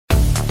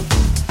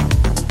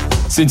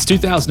Since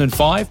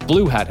 2005,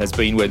 Blue Hat has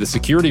been where the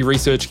security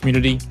research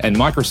community and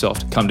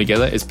Microsoft come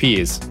together as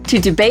peers. To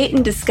debate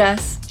and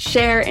discuss,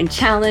 share and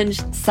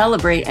challenge,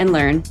 celebrate and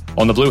learn.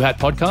 On the Blue Hat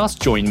podcast,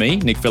 join me,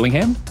 Nick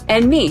Fillingham.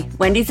 And me,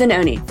 Wendy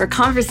Zanoni, for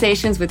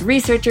conversations with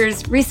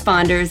researchers,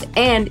 responders,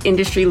 and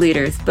industry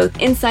leaders, both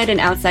inside and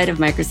outside of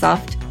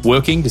Microsoft.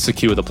 Working to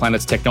secure the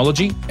planet's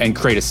technology and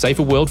create a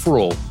safer world for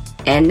all.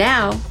 And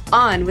now,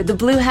 on with the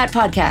Blue Hat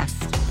podcast.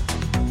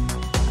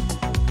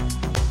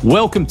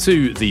 Welcome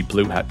to the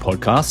Blue Hat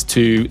podcast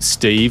to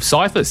Steve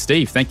Syfuhs.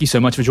 Steve, thank you so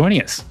much for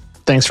joining us.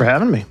 Thanks for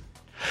having me.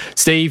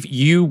 Steve,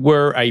 you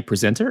were a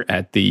presenter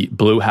at the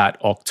Blue Hat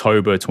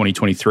October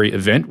 2023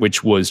 event,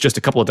 which was just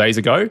a couple of days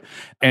ago.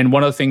 And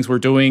one of the things we're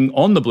doing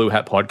on the Blue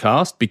Hat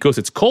podcast, because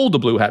it's called the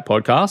Blue Hat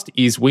podcast,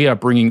 is we are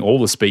bringing all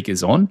the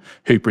speakers on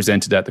who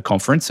presented at the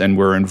conference and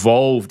were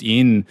involved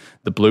in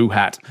the Blue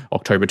Hat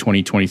October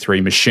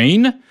 2023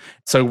 machine.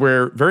 So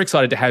we're very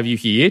excited to have you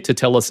here to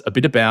tell us a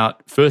bit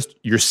about first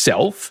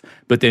yourself,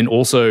 but then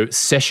also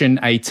session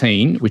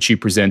 18, which you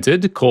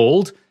presented,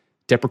 called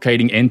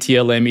Deprecating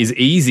NTLM is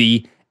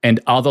Easy and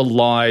Other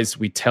Lies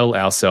We Tell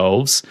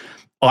Ourselves.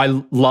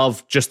 I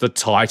love just the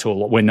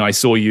title. When I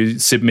saw you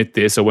submit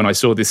this, or when I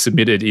saw this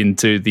submitted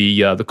into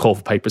the call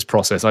for papers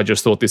process, I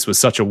just thought this was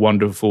such a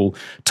wonderful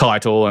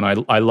title, and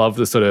I love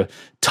the sort of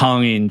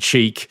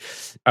tongue-in-cheek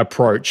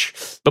approach.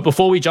 But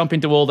before we jump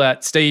into all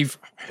that, Steve,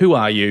 who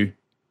are you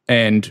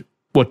and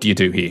what do you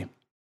do here?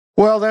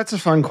 Well, that's a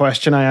fun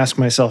question. I ask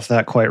myself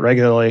that quite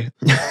regularly.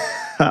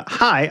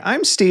 Hi,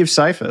 I'm Steve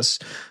Syfuhs.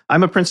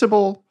 I'm a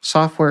principal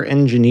software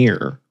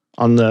engineer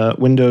on the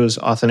Windows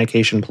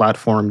authentication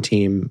platform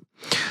team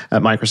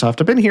at Microsoft.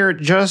 I've been here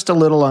just a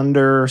little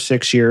under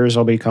 6 years.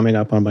 I'll be coming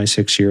up on my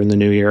 6th year in the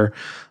new year.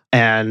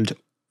 And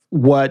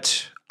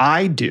what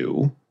I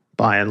do,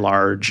 by and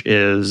large,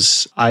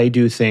 is I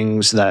do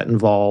things that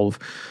involve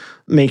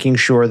making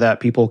sure that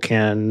people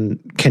can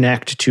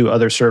connect to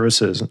other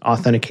services and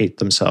authenticate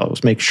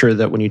themselves, make sure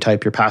that when you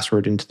type your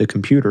password into the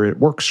computer, it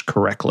works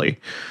correctly.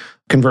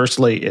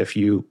 Conversely, if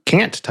you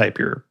can't type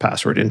your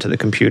password into the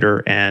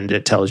computer and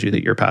it tells you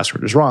that your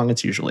password is wrong,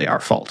 it's usually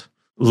our fault.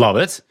 Love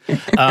it.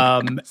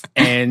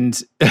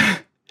 And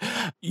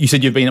you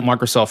said you've been at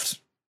Microsoft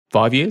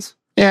 5 years?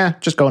 Yeah,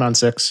 just going on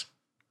 6.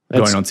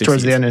 Going on 6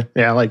 towards years. the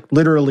end. Like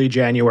literally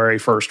January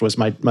 1st was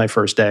my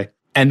first day.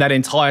 And that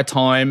entire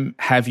time,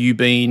 have you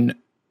been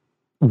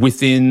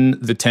within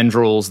the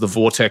tendrils, the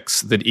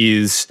vortex that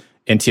is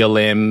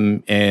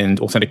NTLM and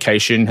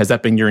authentication? Has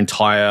that been your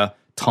entire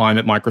time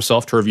at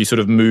Microsoft, or have you sort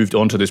of moved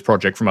on to this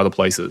project from other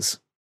places?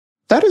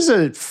 That is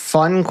a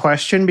fun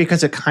question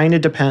because it kind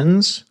of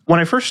depends. When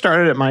I first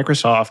started at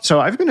Microsoft, so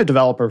I've been a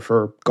developer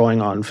for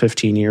going on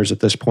 15 years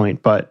at this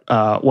point, but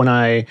when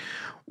I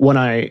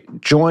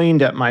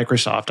joined at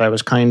Microsoft, I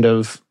was kind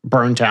of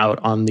burnt out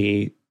on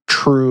the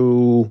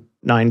true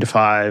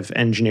 9-to-5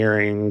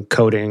 engineering,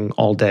 coding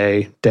all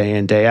day, day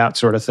in, day out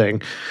sort of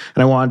thing.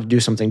 And I wanted to do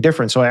something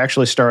different. So I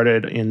actually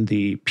started in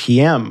the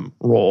PM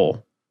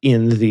role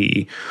in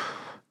the,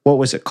 what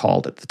was it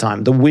called at the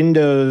time? The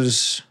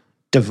Windows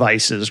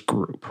Devices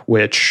Group,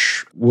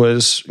 which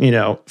was,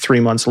 3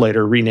 months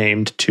later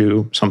renamed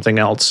to something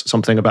else,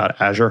 something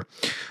about Azure.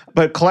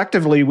 But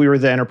collectively, we were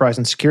the enterprise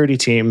and security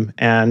team,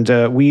 and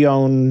we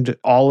owned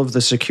all of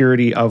the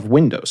security of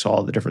Windows,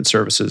 all the different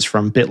services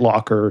from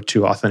BitLocker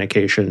to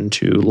authentication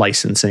to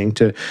licensing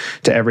to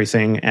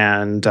everything.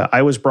 And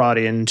I was brought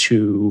in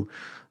to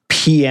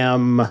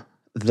PM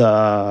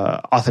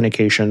the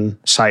authentication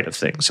side of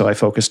things. So I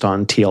focused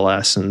on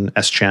TLS and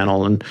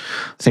S-channel and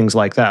things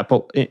like that.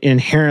 But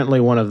inherently,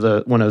 one of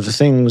the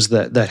things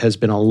that has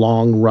been a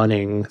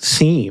long-running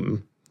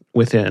theme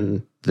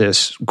within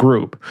this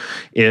group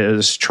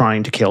is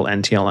trying to kill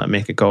NTLM,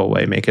 make it go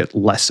away, make it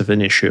less of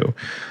an issue.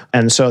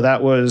 And so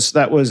that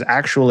was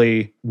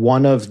actually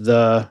one of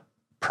the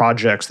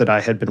projects that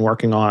I had been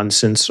working on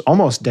since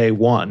almost day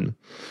one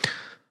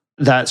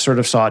that sort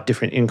of saw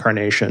different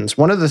incarnations.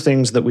 One of the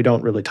things that we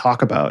don't really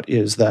talk about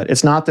is that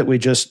it's not that we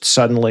just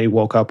suddenly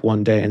woke up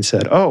one day and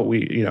said, oh,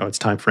 it's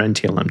time for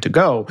NTLM to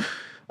go.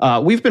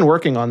 We've been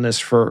working on this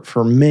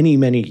for many,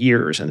 many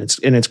years, and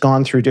it's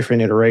gone through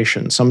different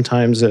iterations.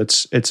 Sometimes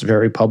it's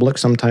very public,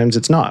 sometimes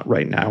it's not.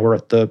 Right now, we're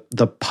at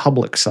the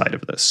public side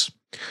of this.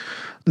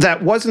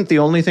 That wasn't the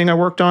only thing I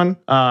worked on.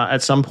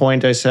 At some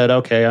point, I said,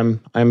 "Okay,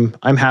 I'm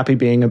happy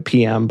being a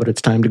PM, but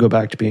it's time to go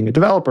back to being a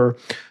developer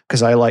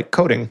because I like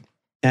coding."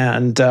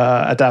 And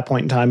at that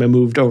point in time, I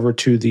moved over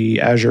to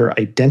the Azure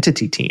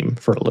Identity team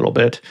for a little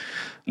bit.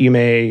 You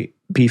may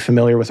be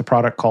familiar with a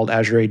product called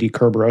Azure AD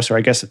Kerberos, or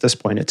I guess at this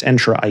point it's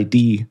Entra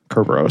ID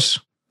Kerberos.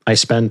 I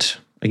spent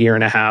a year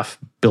and a half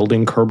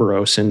building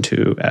Kerberos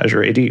into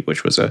Azure AD,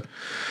 which was a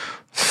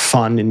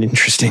fun and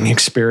interesting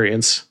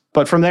experience.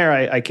 But from there,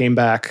 I came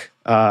back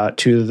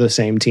to the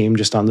same team,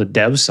 just on the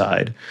dev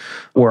side,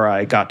 where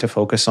I got to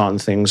focus on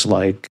things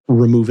like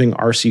removing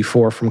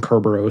RC4 from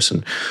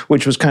Kerberos,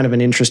 which was kind of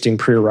an interesting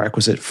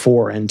prerequisite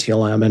for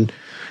NTLM.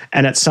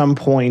 And at some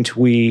point,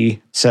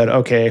 we said,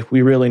 okay,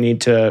 we really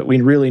need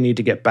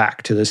to get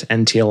back to this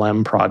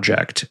NTLM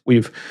project.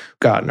 We've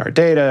gotten our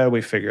data,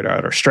 we figured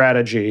out our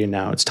strategy, and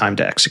now it's time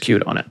to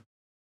execute on it.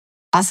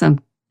 Awesome.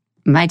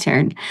 My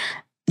turn.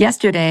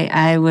 Yesterday,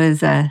 I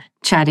was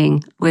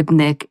chatting with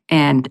Nick,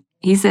 and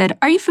he said,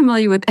 "Are you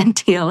familiar with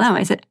NTLM?"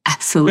 I said,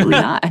 "Absolutely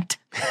not.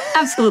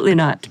 Absolutely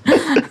not."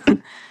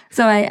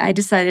 So I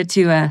decided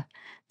to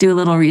do a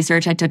little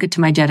research. I took it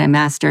to my Jedi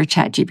Master,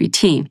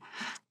 ChatGPT.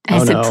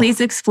 I said,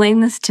 "Please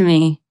explain this to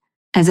me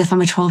as if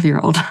I'm a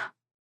 12-year-old.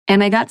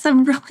 And I got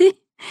some really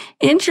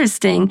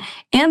interesting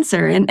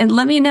answer. And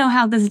let me know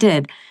how this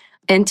did.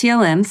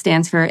 NTLM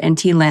stands for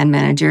NT-LAN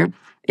Manager.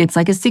 It's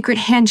like a secret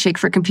handshake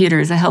for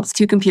computers that helps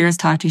two computers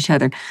talk to each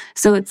other.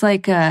 So it's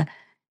like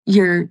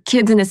your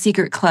kid's in a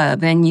secret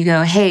club and you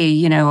go,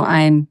 "Hey,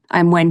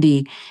 I'm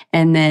Wendy."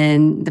 And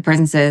then the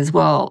person says,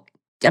 "Well,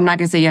 I'm not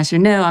going to say yes or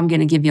no. I'm going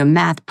to give you a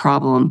math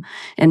problem.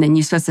 And then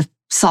you're supposed to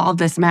solve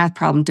this math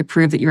problem to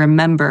prove that you're a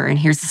member, and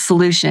here's the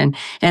solution."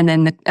 And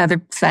then the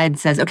other side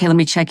says, "Okay, let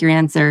me check your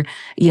answer.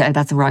 Yeah,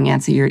 that's the wrong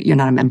answer. You're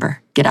not a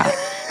member. Get out."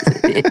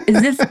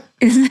 It's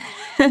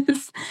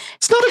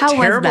not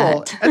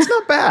terrible. It's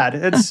not bad.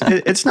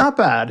 It's not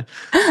bad.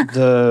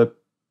 The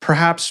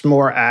perhaps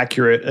more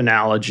accurate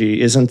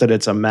analogy isn't that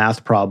it's a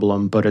math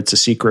problem, but it's a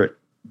secret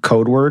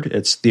code word.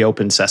 It's the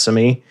open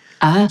sesame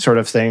sort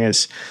of thing.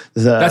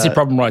 That's your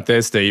problem right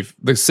there, Steve.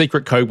 The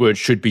secret code word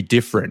should be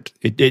different.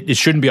 It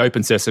shouldn't be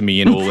open sesame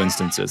in all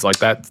instances. Like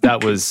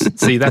that was.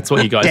 See, that's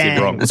what you guys did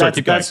wrong. Sorry,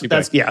 keep going.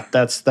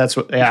 That's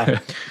what. Yeah.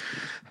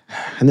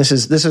 And this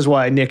is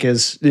why Nick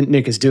is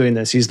doing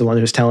this. He's the one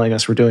who's telling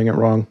us we're doing it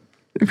wrong.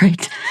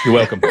 Right. You're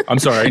welcome. I'm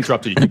sorry, I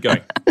interrupted you. Keep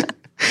going.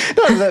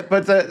 No,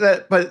 but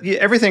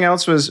everything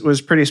else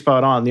was pretty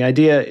spot on. The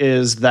idea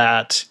is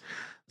that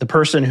the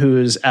person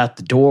who's at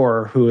the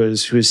door,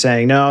 who's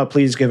saying, "No,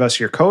 please give us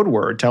your code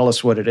word. Tell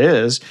us what it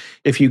is.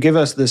 If you give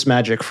us this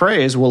magic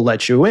phrase, we'll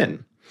let you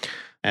in."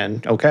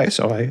 And okay,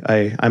 so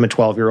I'm a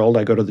 12-year-old.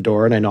 I go to the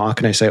door and I knock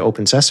and I say,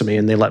 "Open sesame,"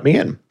 and they let me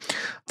in.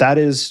 That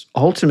is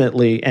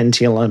ultimately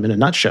NTLM in a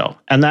nutshell.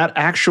 And that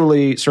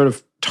actually sort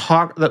of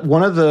that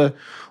one of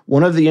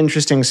the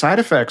interesting side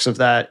effects of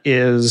that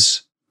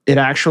is it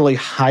actually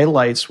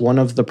highlights one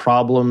of the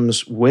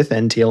problems with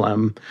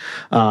NTLM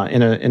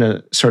in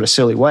a sort of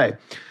silly way.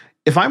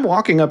 If I'm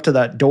walking up to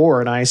that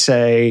door and I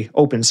say,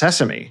 "Open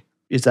sesame,"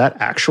 is that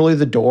actually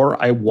the door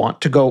I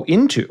want to go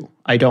into?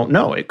 I don't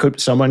know.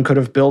 Someone could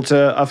have built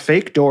a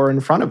fake door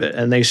in front of it,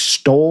 and they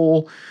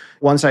stole.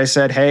 Once I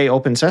said, "Hey,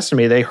 open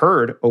sesame," they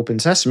heard "open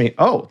sesame."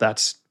 Oh,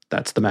 that's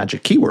the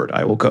magic keyword.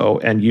 I will go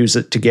and use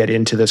it to get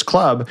into this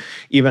club,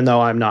 even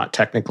though I'm not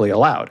technically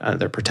allowed.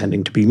 They're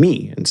pretending to be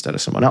me instead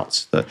of someone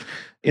else.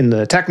 In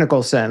the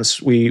technical sense,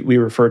 we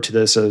refer to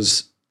this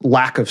as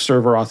lack of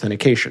server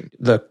authentication.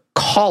 The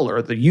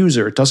caller, the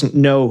user, doesn't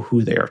know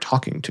who they are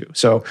talking to.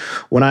 So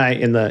when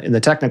in the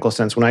technical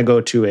sense, when I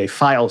go to a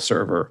file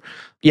server,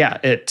 yeah,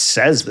 it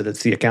says that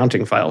it's the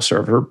accounting file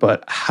server,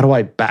 but how do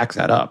I back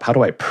that up? How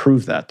do I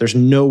prove that? There's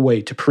no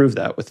way to prove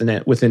that within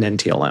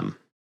NTLM.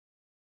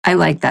 I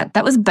like that.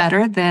 That was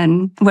better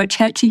than what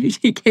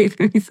ChatGPT gave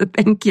me, so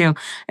thank you.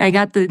 I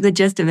got the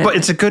gist of it. But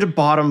it's a good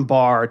bottom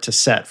bar to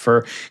set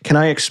for, can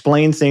I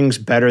explain things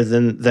better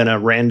than a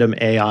random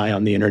AI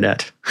on the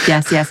internet?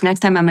 Yes.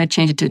 Next time I'm going to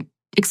change it to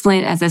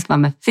explain it as if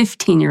I'm a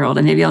 15-year-old,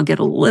 and maybe I'll get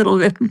a little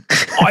bit.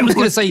 I was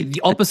going to say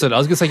the opposite. I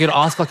was going to say you could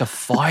ask like a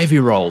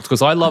 5-year-old,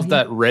 because I love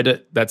that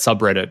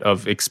subreddit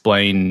of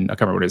explain. I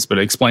can't remember what it is, but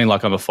explain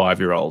like I'm a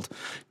 5-year-old.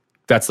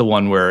 That's the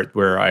one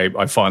where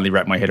I finally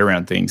wrap my head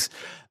around things.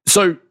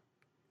 So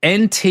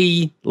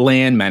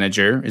NT-LAN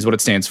Manager is what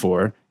it stands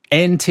for.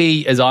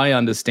 NT, as I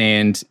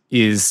understand,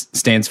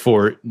 stands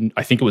for,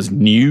 I think it was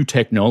new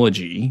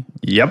technology.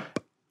 Yep.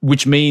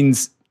 Which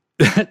means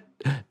that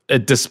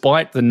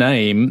despite the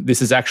name,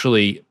 this is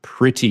actually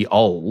pretty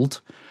old.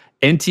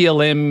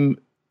 NTLM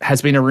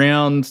has been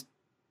around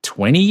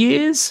 20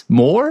 years,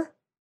 more?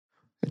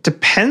 It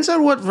depends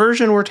on what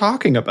version we're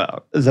talking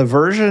about. The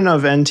version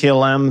of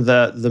NTLM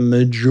that the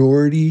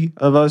majority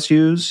of us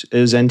use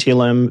is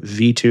NTLM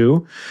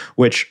v2,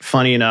 which,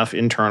 funny enough,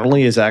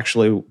 internally is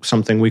actually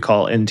something we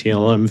call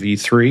NTLM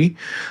v3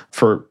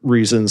 for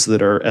reasons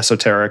that are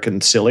esoteric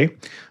and silly.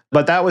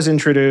 But that was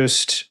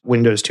introduced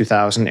Windows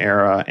 2000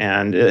 era,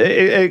 and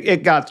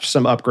it got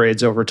some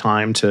upgrades over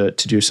time to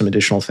do some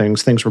additional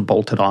things. Things were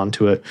bolted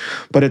onto it.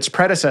 But its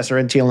predecessor,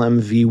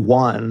 NTLM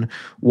v1,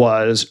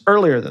 was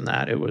earlier than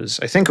that.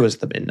 I think it was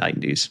the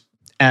mid-90s.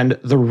 And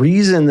the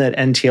reason that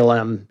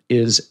NTLM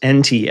is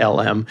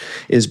NTLM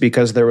is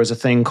because there was a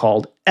thing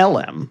called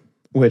LM,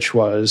 which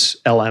was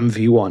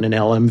LMv1 and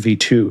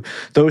LMv2.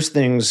 Those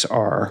things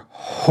are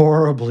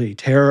horribly,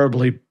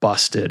 terribly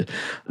busted.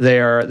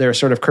 They're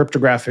sort of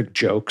cryptographic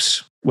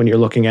jokes when you're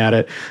looking at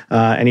it.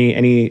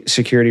 Any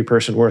security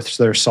person worth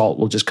their salt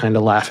will just kind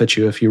of laugh at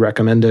you if you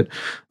recommend it.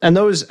 And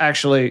those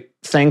actually,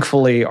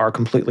 thankfully, are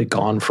completely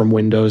gone from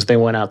Windows. They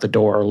went out the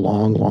door a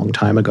long, long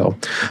time ago.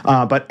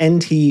 But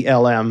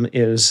NTLM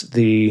is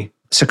the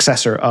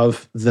successor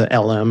of the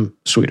LM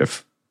suite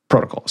of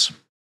protocols.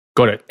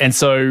 Got it. And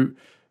so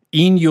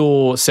in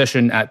your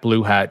session at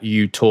Blue Hat,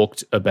 you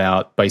talked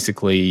about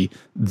basically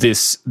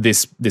this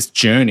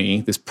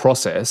journey, this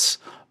process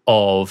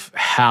of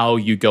how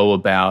you go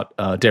about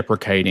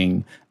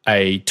deprecating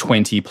a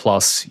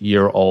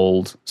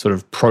 20-plus-year-old sort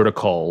of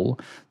protocol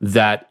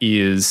that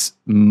is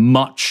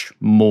much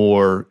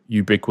more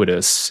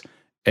ubiquitous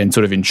and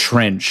sort of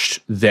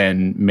entrenched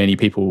than many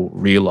people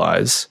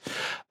realize.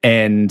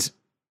 And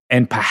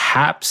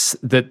perhaps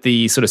that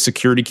the sort of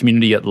security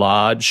community at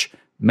large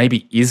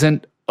maybe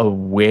isn't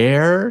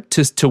aware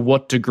to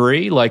what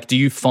degree? Like, do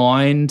you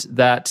find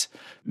that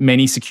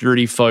many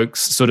security folks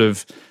sort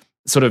of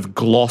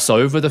gloss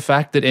over the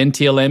fact that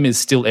NTLM is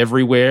still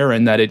everywhere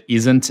and that it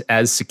isn't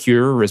as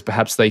secure as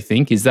perhaps they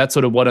think? Is that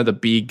sort of one of the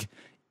big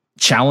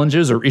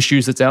challenges or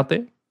issues that's out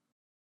there?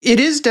 It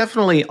is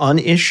definitely an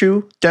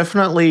issue.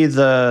 Definitely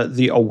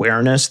the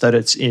awareness that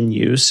it's in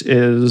use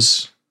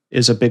is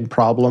a big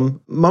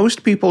problem.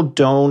 Most people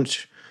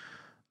don't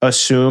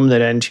assume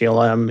that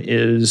NTLM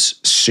is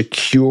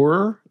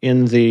secure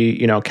in the,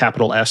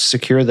 capital S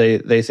secure.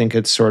 They think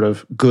it's sort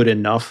of good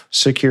enough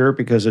secure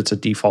because it's a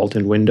default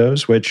in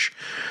Windows, which,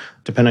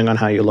 depending on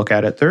how you look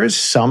at it, there is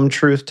some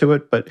truth to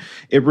it, but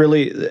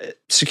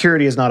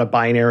security is not a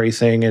binary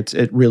thing.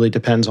 It really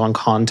depends on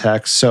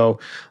context.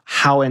 So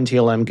how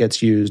NTLM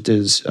gets used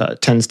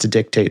tends to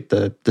dictate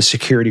the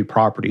security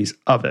properties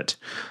of it.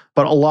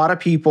 But a lot of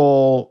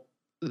people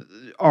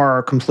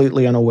are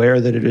completely unaware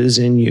that it is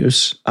in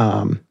use.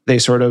 They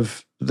sort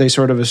of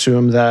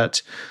assume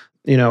that,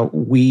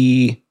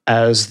 we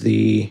as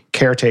the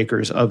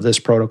caretakers of this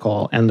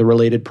protocol and the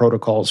related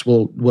protocols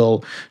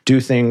will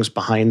do things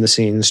behind the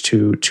scenes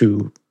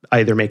to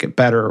either make it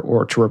better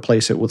or to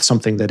replace it with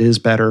something that is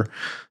better.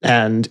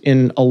 And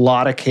in a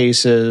lot of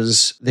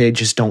cases, they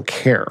just don't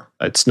care.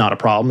 It's not a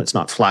problem. It's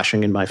not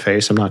flashing in my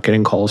face. I'm not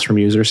getting calls from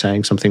users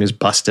saying something is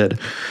busted.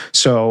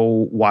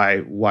 So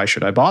why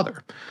should I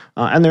bother?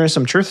 And there is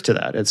some truth to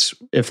that. It's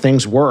if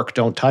things work,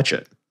 don't touch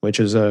it, which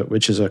is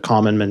a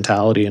common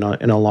mentality in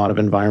a lot of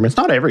environments.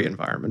 Not every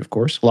environment, of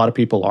course. A lot of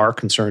people are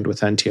concerned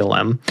with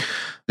NTLM.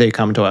 They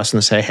come to us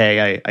and say,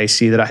 hey, I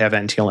see that I have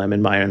NTLM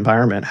in my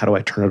environment. How do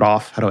I turn it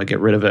off? How do I get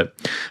rid of it?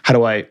 How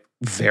do I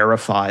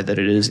verify that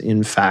it is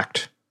in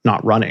fact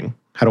not running?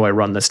 How do I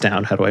run this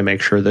down? How do I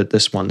make sure that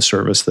this one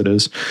service that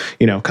is,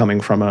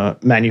 coming from a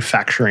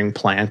manufacturing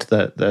plant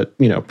that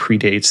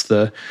predates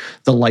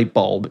the light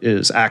bulb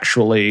is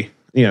actually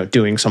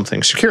doing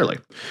something securely?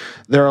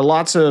 There are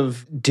lots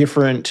of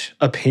different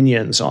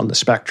opinions on the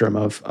spectrum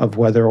of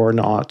whether or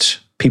not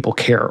people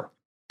care.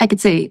 I could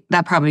say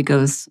that probably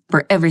goes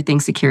for everything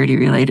security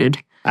related.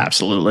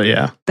 Absolutely,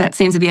 yeah. That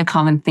seems to be a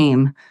common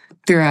theme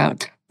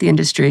throughout the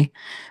industry.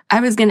 I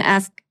was going to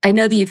ask, I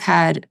know that you've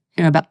had,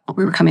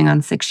 we were coming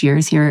on 6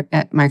 years here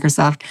at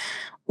Microsoft.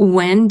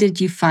 When did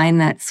you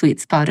find that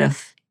sweet spot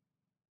of,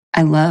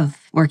 I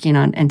love working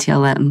on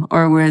NTLM?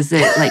 Or was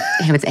it like,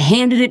 was it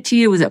handed it to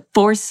you? Was it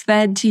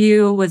force-fed to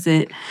you? Was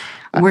it...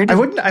 I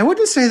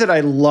wouldn't say that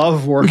I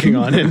love working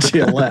on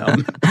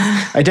NTLM.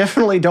 I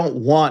definitely don't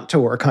want to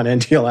work on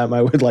NTLM.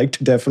 I would like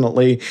to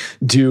definitely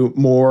do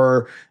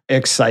more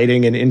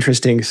exciting and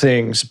interesting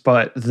things,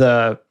 but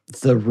the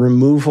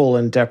removal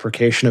and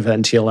deprecation of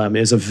NTLM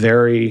is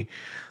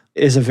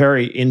a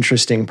very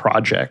interesting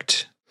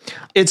project.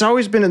 It's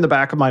always been in the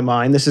back of my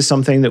mind. This is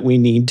something that we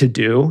need to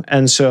do.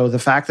 And so the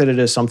fact that it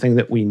is something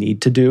that we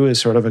need to do is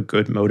sort of a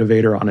good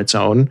motivator on its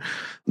own.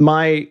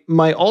 My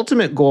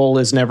ultimate goal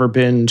has never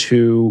been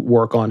to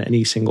work on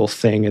any single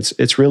thing.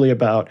 It's really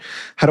about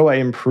how do I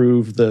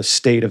improve the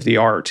state of the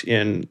art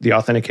in the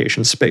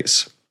authentication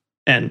space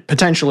and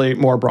potentially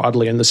more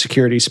broadly in the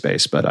security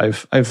space. But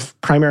I've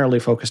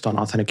primarily focused on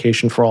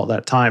authentication for all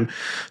that time.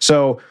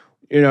 So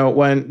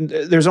when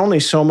there's only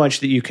so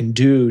much that you can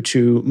do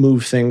to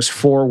move things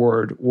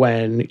forward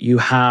when you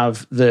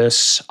have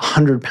this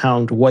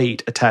 100-pound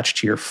weight attached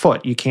to your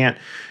foot. You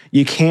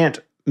can't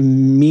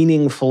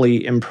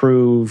meaningfully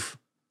improve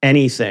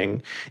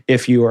anything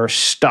if you are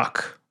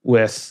stuck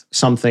with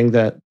something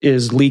that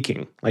is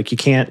leaking. Like you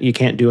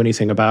can't do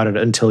anything about it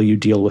until you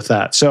deal with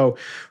that. So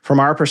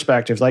from our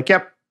perspective,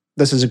 yep,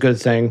 this is a good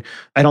thing.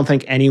 I don't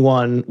think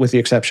anyone, with the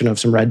exception of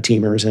some red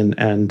teamers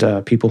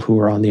and people who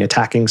are on the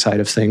attacking side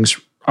of things,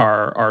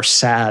 are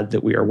sad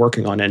that we are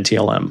working on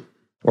NTLM,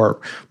 or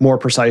more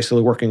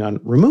precisely, working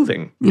on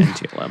removing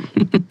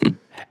NTLM.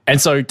 And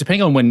so,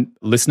 depending on when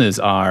listeners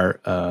are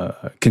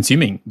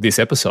consuming this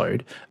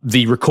episode,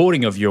 the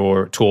recording of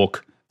your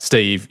talk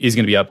Steve, is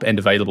going to be up and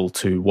available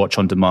to watch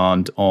on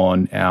demand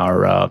on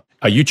our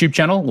YouTube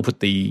channel. We'll put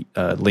the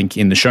link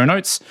in the show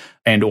notes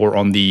and or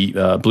on the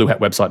Blue Hat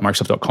website,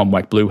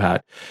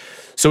 microsoft.com/Bluehat.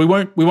 So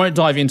we won't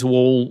dive into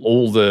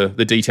all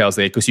the details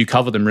there because you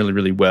cover them really,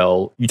 really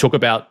well. You talk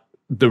about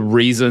the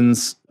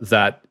reasons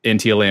that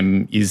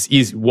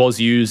NTLM was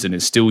used and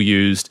is still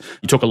used.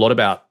 You talk a lot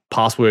about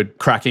password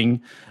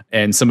cracking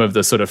and some of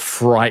the sort of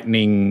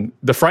frightening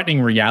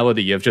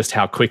reality of just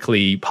how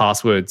quickly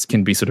passwords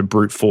can be sort of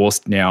brute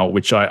forced now,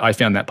 which I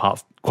found that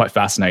part quite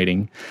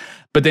fascinating.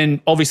 But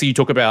then obviously you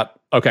talk about,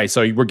 okay,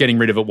 so we're getting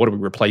rid of it. What are we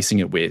replacing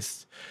it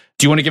with?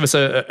 Do you want to give us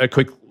a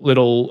quick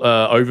little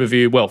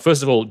overview? Well,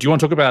 first of all, do you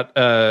want to talk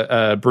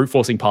about brute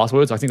forcing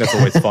passwords? I think that's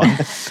always fun.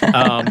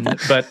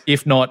 But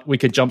if not, we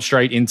could jump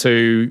straight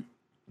into,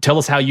 tell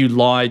us how you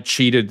lied,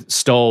 cheated,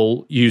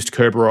 stole, used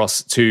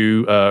Kerberos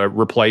to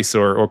replace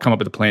or come up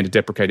with a plan to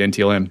deprecate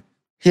NTLM.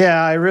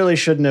 Yeah, I really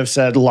shouldn't have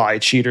said lie,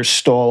 cheat, or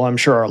stole. I'm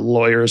sure our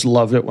lawyers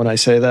love it when I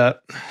say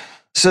that.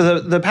 So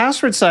the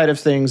password side of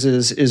things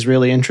is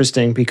really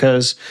interesting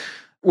because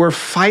we're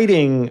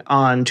fighting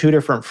on two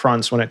different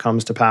fronts when it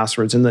comes to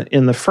passwords.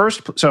 In the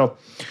first, so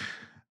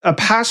a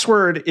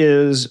password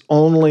is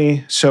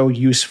only so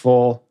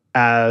useful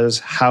as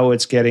how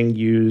it's getting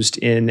used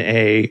in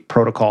a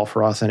protocol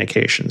for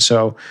authentication.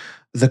 So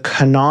the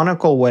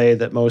canonical way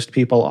that most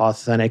people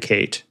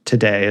authenticate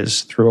today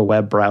is through a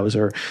web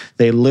browser.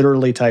 They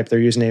literally type their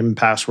username and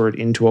password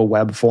into a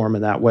web form,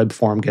 and that web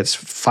form gets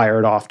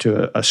fired off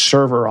to a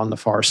server on the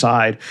far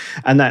side.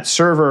 And that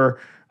server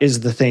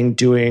is the thing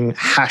doing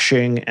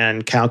hashing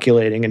and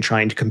calculating and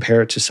trying to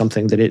compare it to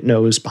something that it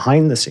knows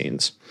behind the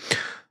scenes.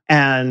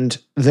 And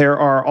there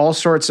are all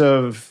sorts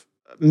of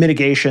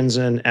mitigations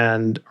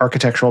and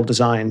architectural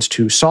designs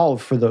to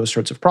solve for those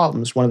sorts of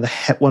problems. One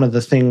of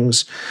the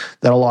things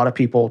that a lot of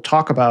people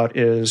talk about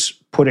is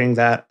putting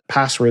that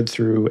password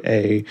through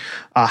a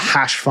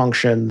hash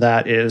function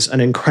that is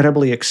an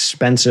incredibly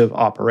expensive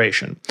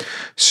operation,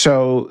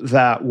 so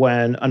that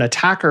when an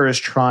attacker is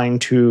trying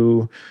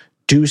to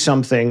do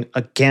something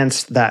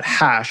against that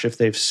hash, if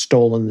they've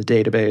stolen the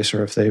database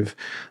or if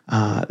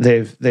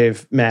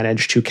they've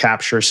managed to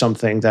capture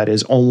something that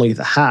is only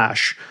the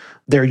hash,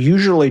 they're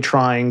usually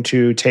trying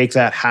to take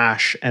that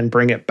hash and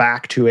bring it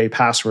back to a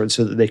password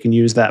so that they can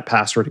use that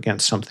password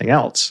against something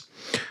else.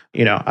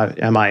 You know,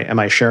 am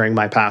I sharing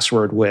my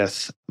password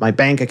with my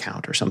bank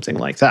account or something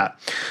like that?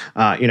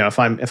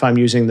 If I'm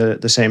using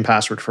the same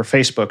password for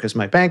Facebook as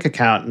my bank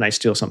account and I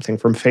steal something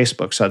from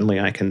Facebook, suddenly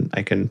I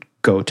can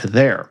go to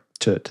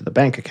the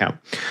bank account.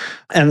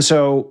 And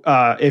so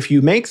if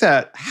you make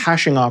that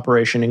hashing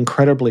operation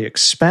incredibly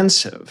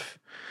expensive,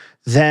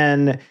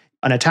 then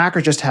an attacker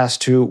just has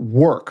to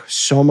work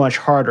so much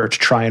harder to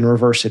try and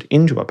reverse it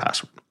into a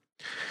password.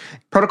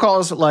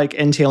 Protocols like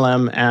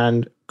NTLM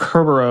and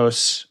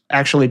Kerberos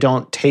actually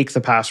don't take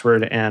the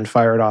password and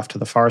fire it off to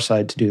the far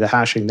side to do the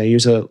hashing. They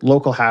use a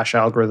local hash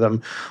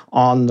algorithm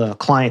on the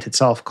client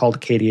itself called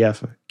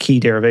KDF,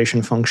 key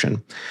derivation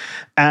function.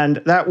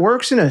 And that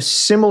works in a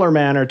similar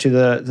manner to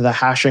the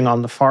hashing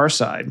on the far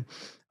side.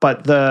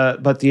 But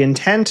the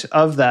intent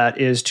of that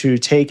is to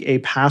take a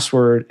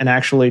password and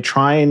actually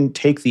try and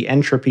take the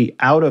entropy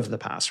out of the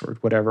password,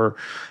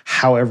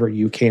 however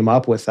you came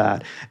up with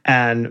that,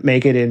 and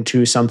make it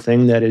into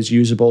something that is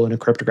usable in a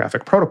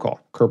cryptographic protocol.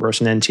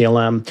 Kerberos and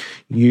NTLM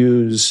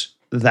use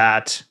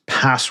that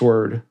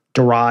password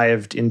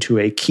derived into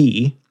a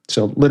key.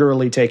 So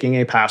literally taking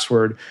a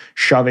password,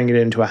 shoving it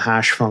into a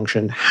hash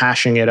function,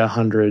 hashing it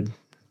 100,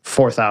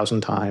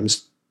 4,000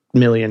 times,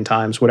 million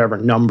times, whatever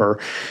number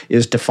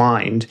is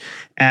defined,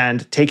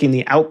 and taking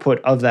the output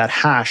of that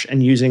hash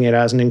and using it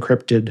as an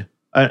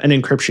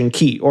encryption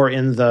key, or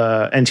in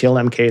the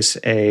NTLM case,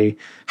 a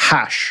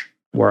hash,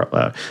 or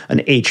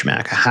an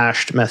HMAC, a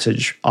hashed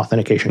message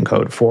authentication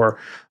code for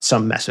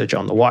some message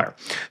on the wire.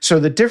 So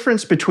the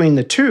difference between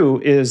the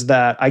two is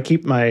that I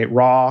keep my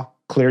raw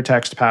clear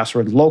text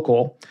password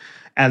local,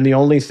 and the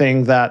only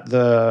thing that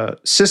the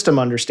system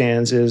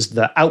understands is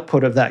the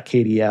output of that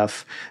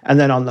KDF. And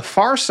then on the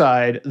far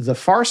side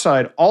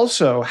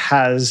also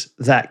has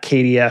that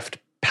KDF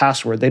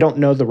password. They don't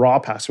know the raw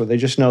password. They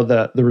just know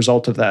the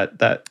result of that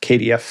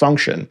KDF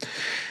function.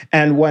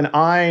 And when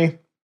I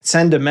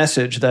send a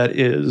message that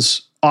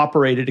is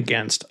operated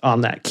against on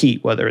that key,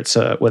 whether it's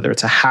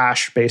a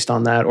hash based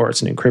on that or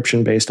it's an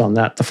encryption based on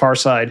that, the far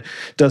side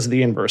does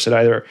the inverse. It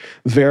either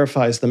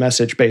verifies the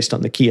message based on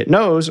the key it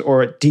knows,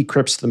 or it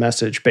decrypts the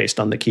message based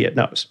on the key it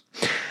knows.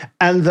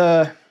 And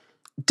the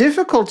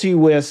difficulty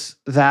with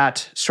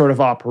that sort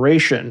of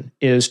operation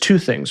is two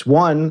things.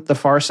 One, the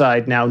far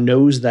side now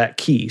knows that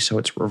key, so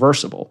it's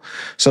reversible.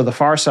 So the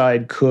far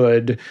side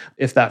could,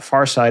 if that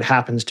far side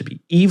happens to be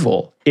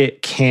evil,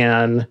 it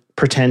can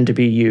pretend to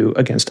be you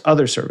against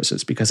other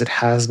services because it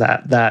has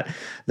that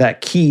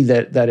key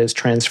that is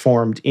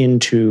transformed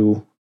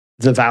into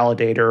the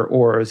validator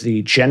or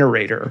the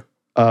generator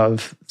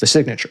of the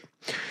signature.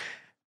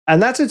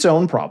 And that's its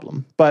own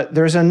problem. But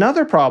there's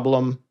another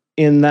problem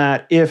in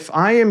that if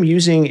I am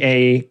using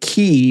a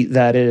key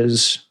that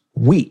is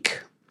weak,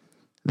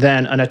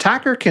 then an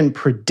attacker can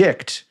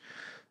predict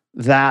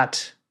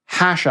that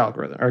hash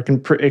algorithm, or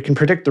it can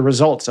predict the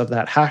results of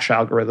that hash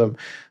algorithm.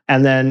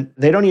 And then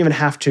they don't even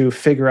have to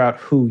figure out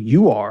who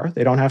you are.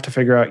 They don't have to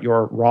figure out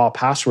your raw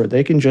password.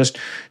 They can just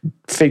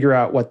figure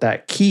out what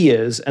that key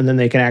is, and then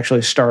they can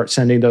actually start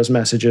sending those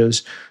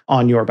messages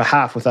on your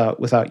behalf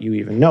without you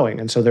even knowing.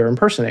 And so they're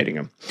impersonating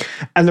them.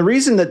 And the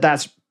reason that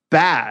that's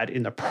bad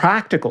in the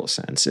practical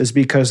sense is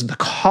because the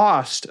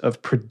cost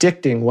of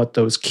predicting what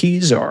those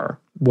keys are,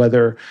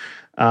 whether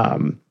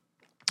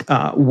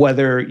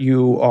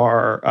you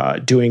are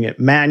doing it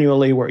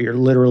manually, where you're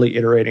literally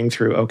iterating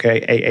through,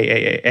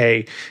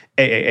 okay,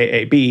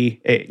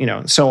 B,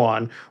 and so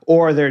on,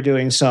 or they're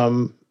doing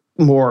some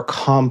more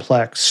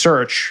complex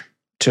search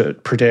to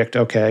predict,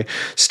 okay,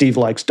 Steve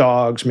likes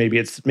dogs,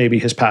 maybe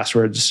his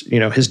password's,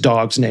 his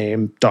dog's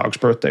name, dog's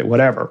birthday,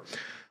 whatever.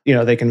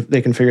 They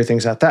can figure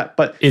things out that.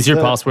 But is your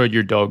password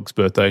your dog's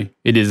birthday?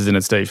 It is, isn't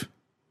it, Steve?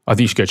 I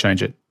think you should go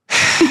change it.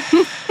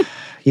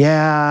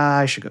 Yeah,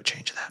 I should go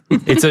change that.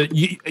 It's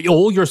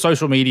all your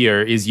social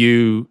media is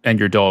you and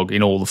your dog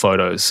in all the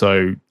photos.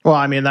 So, well,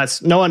 I mean,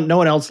 that's no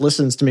one else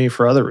listens to me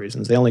for other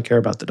reasons. They only care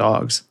about the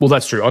dogs. Well,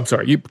 that's true. I'm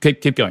sorry. You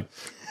keep going.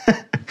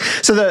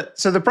 So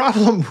the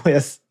problem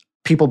with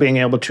people being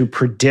able to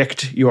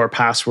predict your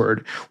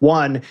password,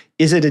 one,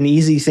 is it an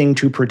easy thing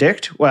to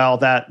predict? Well,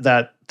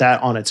 that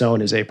on its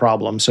own is a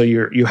problem. So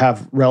you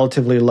have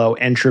relatively low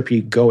entropy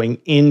going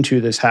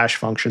into this hash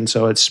function,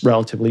 so it's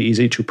relatively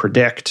easy to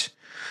predict.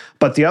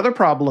 But the other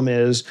problem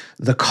is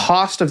the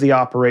cost of the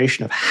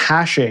operation of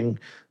hashing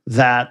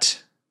that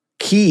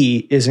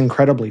key is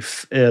incredibly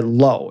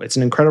low. It's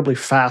an incredibly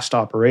fast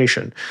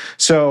operation.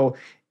 So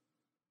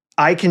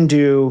I can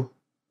do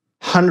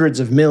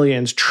hundreds of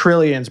millions,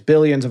 trillions,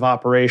 billions of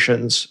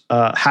operations,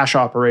 hash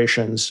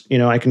operations.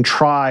 I can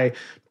try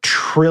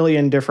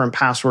trillion different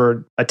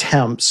password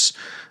attempts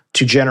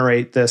to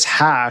generate this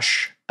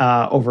hash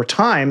over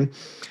time.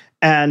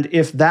 And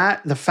if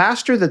the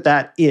faster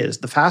that is,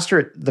 the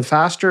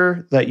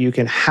faster that you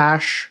can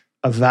hash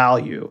a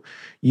value,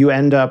 you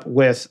end up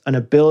with an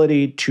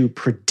ability to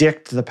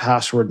predict the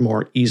password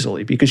more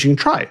easily because you can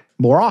try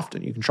more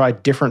often. You can try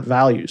different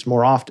values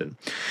more often.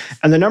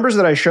 And the numbers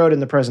that I showed in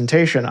the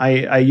presentation,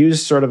 I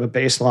used sort of a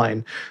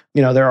baseline.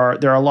 There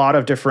are a lot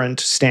of different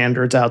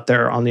standards out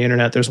there on the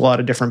internet. There's a lot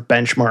of different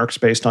benchmarks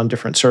based on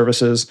different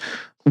services.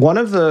 One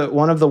of the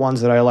ones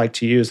that I like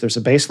to use, there's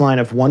a baseline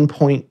of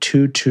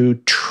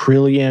 1.22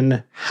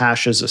 trillion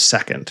hashes a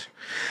second.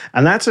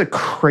 And that's a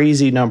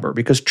crazy number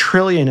because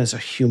trillion is a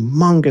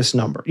humongous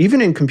number.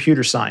 Even in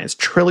computer science,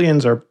 trillion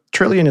is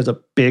a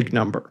big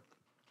number.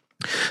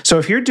 So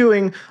if you're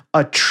doing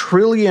 1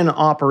 trillion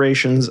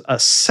operations a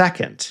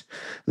second,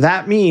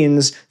 that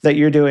means that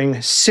you're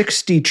doing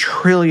 60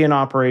 trillion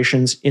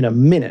operations in a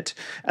minute.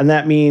 And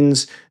that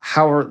means,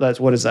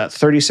 what is that?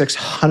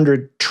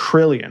 3,600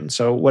 trillion.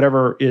 So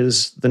whatever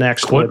is the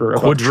next order of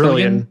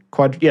quadrillion?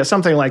 A trillion.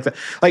 Something like that.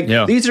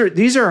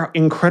 These are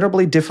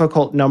incredibly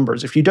difficult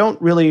numbers. If you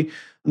don't really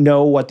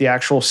know what the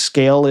actual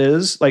scale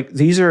is,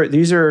 these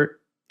are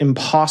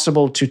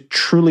impossible to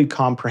truly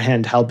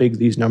comprehend how big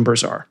these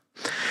numbers are.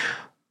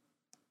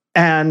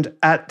 And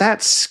at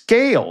that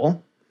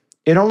scale,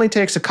 it only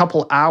takes a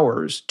couple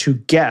hours to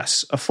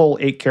guess a full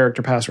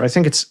 8-character password. I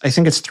think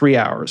it's 3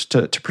 hours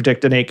to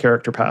predict an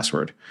 8-character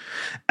password.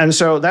 And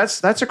so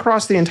that's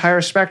across the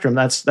entire spectrum.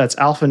 That's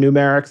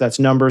alphanumeric, that's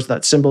numbers,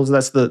 that's symbols,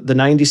 that's the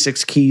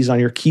 96 keys on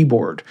your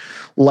keyboard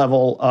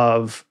level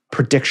of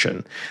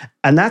prediction.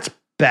 And that's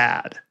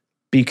bad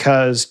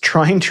because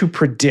trying to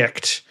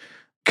predict,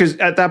 because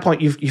at that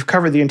point you've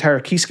covered the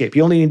entire keyscape.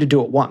 You only need to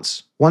do it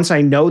once. Once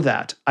I know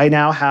that, I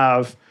now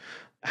have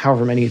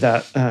however many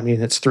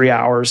it's 3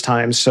 hours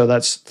times, so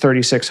that's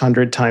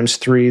 3,600 times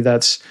 3.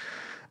 That's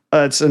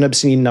an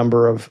obscene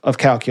number of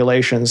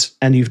calculations,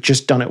 and you've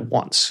just done it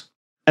once.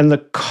 And the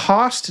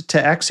cost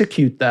to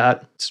execute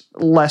that is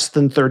less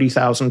than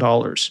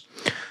 $30,000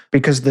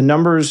 because the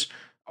numbers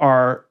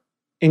are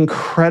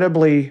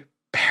incredibly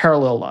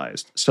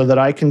parallelized so that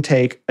I can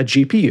take a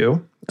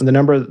GPU, and the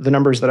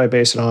numbers that I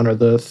base it on are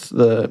the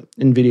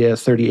NVIDIA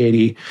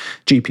 3080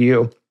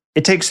 GPU.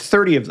 It takes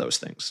 30 of those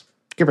things,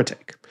 give or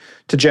take,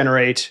 to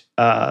generate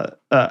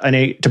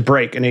to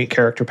break an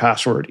 8-character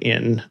password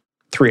in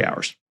 3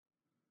 hours.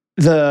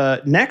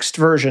 The next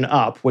version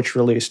up, which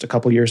released a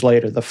couple years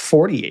later, the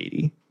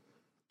 4080,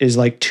 is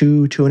like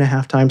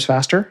 2.5 times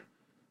faster.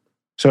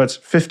 So it's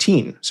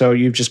 15. So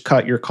you've just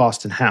cut your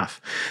cost in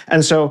half.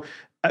 And so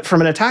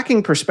from an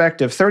attacking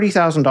perspective,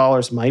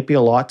 $30,000 might be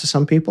a lot to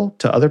some people.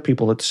 To other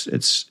people,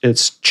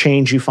 it's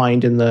change you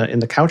find in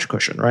the couch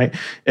cushion, right?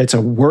 It's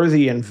a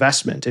worthy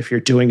investment if you're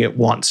doing it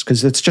once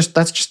because that's just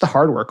the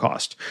hardware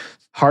cost.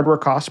 Hardware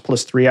cost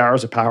plus 3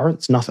 hours of power,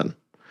 it's nothing.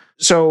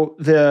 So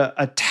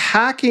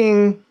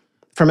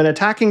from an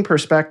attacking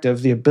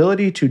perspective, the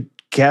ability to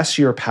guess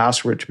your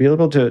password, to be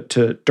able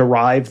to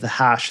derive the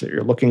hash that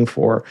you're looking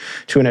for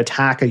to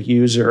attack a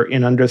user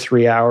in under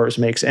 3 hours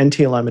makes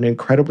NTLM an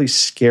incredibly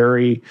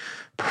scary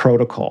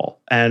protocol,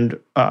 and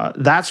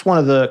that's one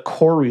of the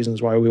core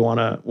reasons why we want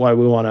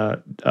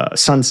to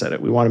sunset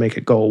it. We want to make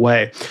it go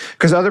away,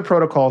 because other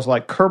protocols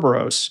like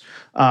Kerberos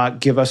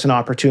give us an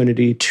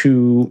opportunity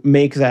to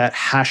make that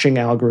hashing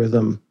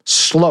algorithm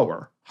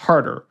slower,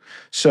 harder,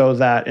 so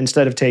that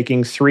instead of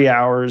taking 3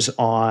 hours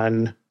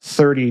on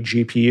 30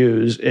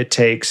 GPUs, it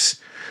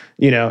takes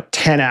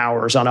 10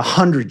 hours on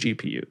 100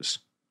 GPUs.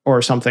 Or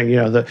something,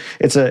 it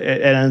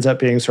ends up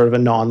being sort of a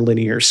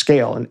non-linear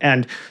scale.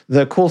 And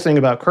the cool thing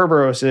about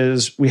Kerberos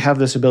is we have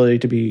this ability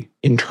to be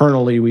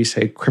internally, we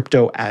say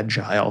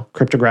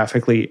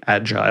cryptographically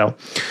agile,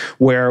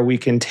 where we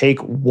can take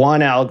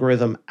one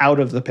algorithm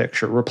out of the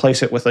picture,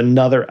 replace it with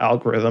another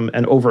algorithm,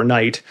 and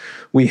overnight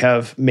we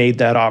have made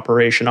that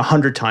operation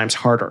 100 times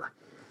harder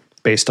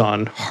based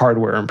on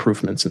hardware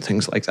improvements and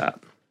things like that.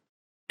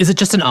 Is it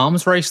just an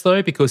arms race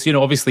though? Because,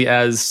 obviously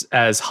as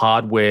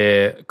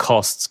hardware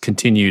costs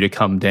continue to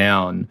come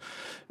down,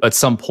 at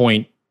some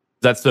point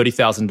that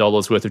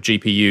 $30,000 worth of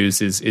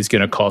GPUs is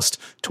going to cost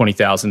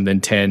 20,000,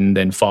 then 10,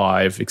 then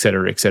 5, et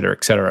cetera, et cetera,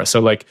 et cetera.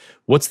 So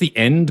what's the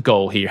end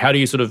goal here? How do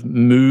you sort of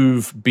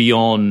move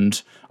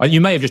beyond, you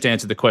may have just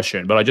answered the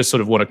question, but I just sort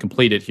of want to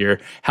complete it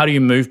here. How do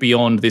you move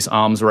beyond this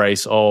arms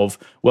race of,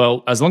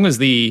 well, as long as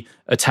the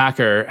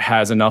attacker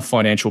has enough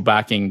financial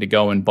backing to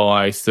go and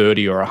buy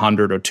 30 or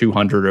 100 or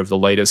 200 of the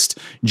latest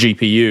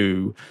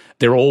GPU,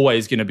 they're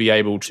always going to be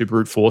able to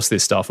brute force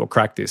this stuff or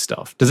crack this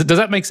stuff. Does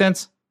that make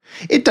sense?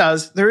 It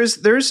does. There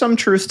is some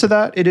truth to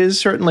that. It is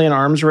certainly an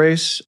arms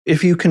race.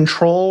 If you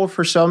control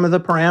for some of the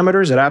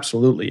parameters, it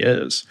absolutely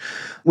is.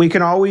 We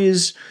can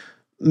always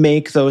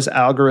make those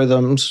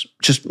algorithms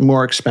just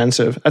more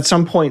expensive. At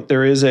some point,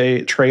 there is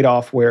a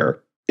trade-off where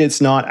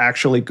it's not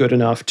actually good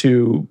enough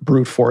to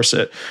brute force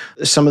it.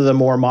 Some of the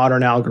more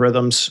modern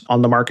algorithms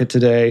on the market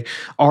today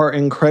are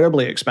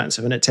incredibly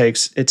expensive, and it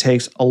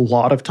takes a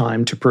lot of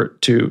time to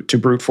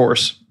brute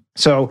force.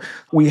 So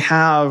we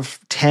have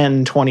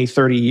 10, 20,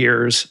 30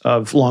 years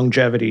of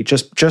longevity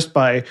just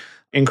by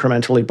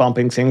incrementally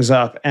bumping things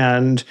up.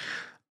 And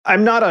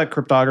I'm not a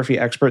cryptography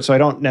expert, so I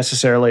don't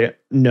necessarily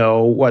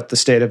know what the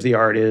state of the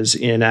art is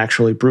in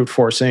actually brute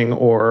forcing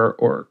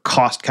or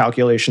cost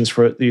calculations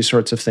for these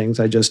sorts of things.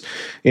 I just,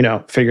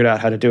 figured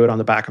out how to do it on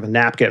the back of a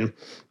napkin,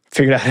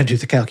 figured out how to do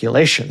the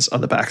calculations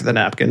on the back of the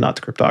napkin, not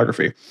the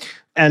cryptography.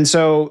 And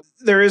so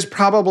there is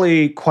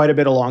probably quite a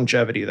bit of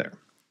longevity there.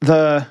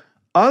 The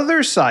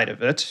other side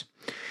of it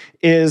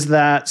is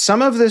that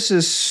some of this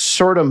is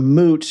sort of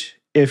moot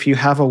if you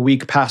have a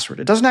weak password.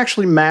 It doesn't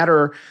actually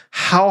matter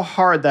how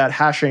hard that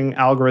hashing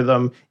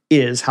algorithm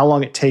is, how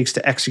long it takes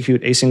to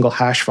execute a single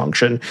hash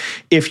function.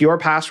 If your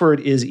password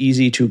is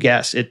easy to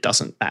guess, it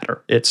doesn't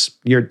matter.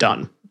 You're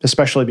done.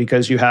 Especially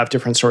because you have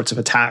different sorts of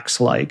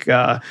attacks like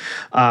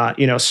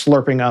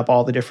slurping up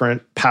all the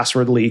different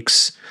password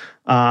leaks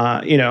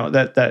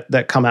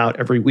that come out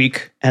every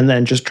week, and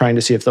then just trying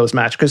to see if those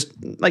match. Because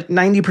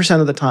 90%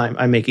 of the time,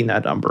 I'm making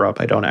that number up.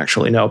 I don't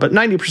actually know, but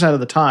 90% of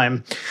the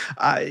time,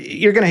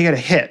 you're going to get a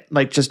hit.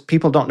 Just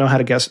people don't know how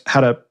to guess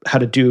how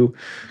to do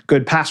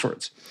good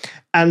passwords.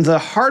 And the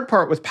hard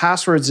part with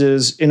passwords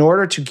is, in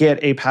order to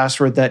get a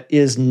password that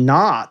is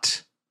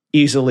not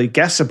easily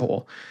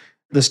guessable,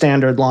 the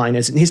standard line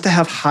is it needs to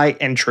have high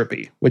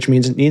entropy, which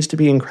means it needs to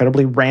be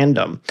incredibly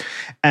random.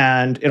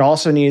 And it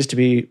also needs to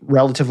be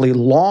relatively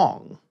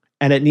long.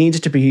 And it needs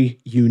to be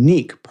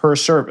unique per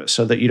service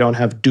so that you don't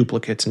have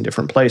duplicates in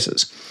different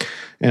places.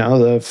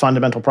 The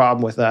fundamental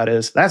problem with that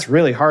is that's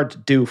really hard to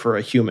do for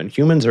a human.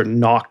 Humans are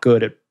not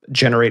good at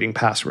generating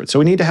passwords. So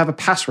we need to have a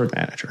password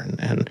manager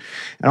and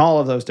all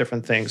of those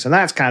different things. And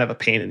that's kind of a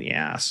pain in the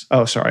ass.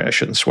 Oh, sorry, I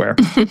shouldn't swear.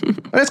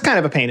 But it's kind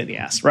of a pain in the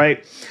ass,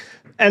 right?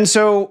 And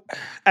so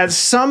at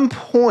some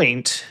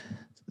point,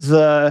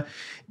 the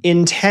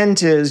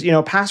intent is,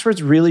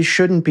 passwords really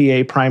shouldn't be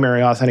a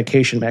primary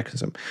authentication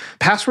mechanism.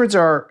 Passwords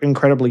are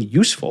incredibly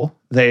useful.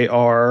 They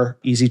are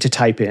easy to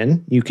type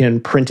in. You can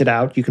print it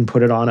out. You can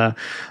put it on a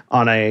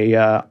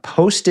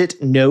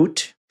Post-it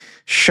note,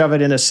 shove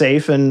it in a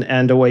safe,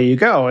 and away you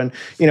go. And,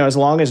 as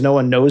long as no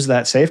one knows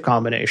that safe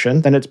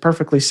combination, then it's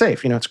perfectly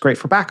safe. It's great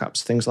for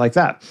backups, things like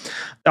that.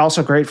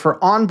 Also great for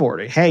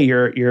onboarding. Hey,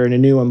 you're a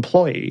new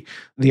employee.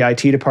 The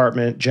IT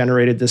department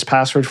generated this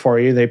password for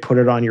you. They put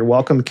it on your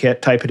welcome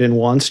kit, type it in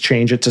once,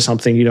 change it to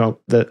something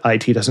that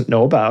IT doesn't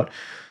know about,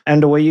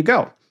 and away you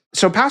go.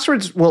 So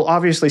passwords will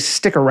obviously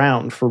stick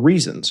around for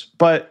reasons,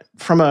 but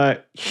from a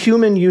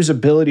human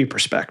usability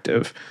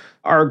perspective,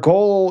 our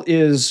goal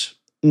is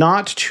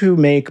not to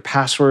make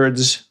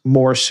passwords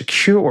more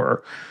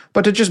secure,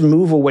 but to just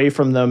move away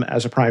from them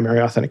as a primary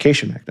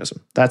authentication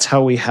mechanism. That's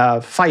how we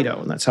have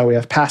FIDO, and that's how we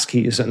have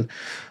passkeys and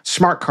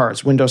smart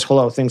cards, Windows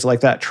Hello, things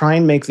like that. Try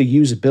and make the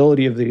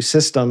usability of these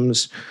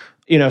systems,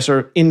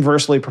 sort of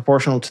inversely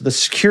proportional to the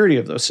security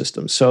of those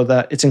systems, so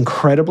that it's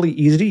incredibly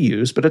easy to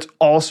use, but it's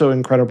also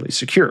incredibly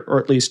secure, or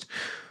at least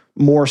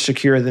more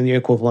secure than the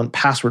equivalent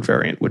password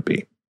variant would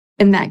be.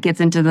 And that gets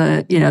into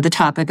the, the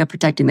topic of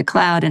protecting the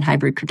cloud and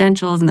hybrid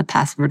credentials and the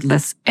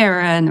passwordless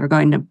era. And we're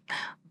going to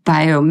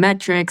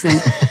biometrics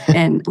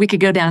and we could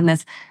go down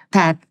this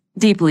path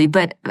deeply.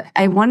 But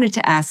I wanted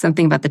to ask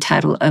something about the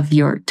title of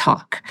your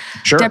talk.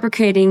 Sure.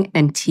 Deprecating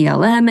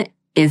NTLM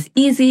is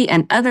easy,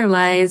 and other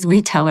lies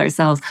we tell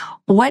ourselves.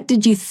 What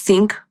did you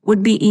think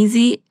would be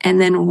easy? And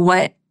then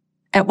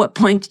at what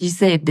point did you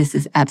say this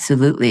is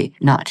absolutely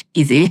not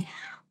easy?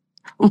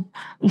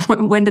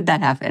 When did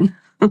that happen?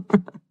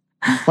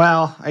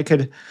 Well, I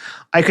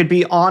could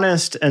be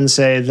honest and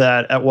say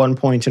that at one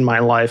point in my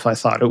life, I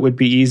thought it would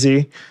be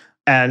easy.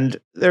 And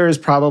there is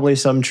probably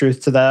some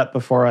truth to that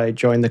before I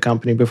joined the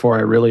company, before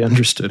I really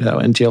understood how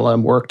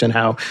NTLM worked and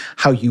how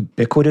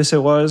ubiquitous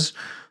it was.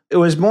 It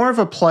was more of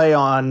a play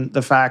on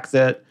the fact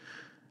that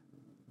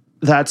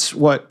that's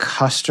what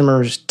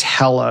customers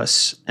tell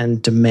us and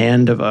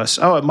demand of us.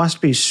 Oh, it must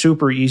be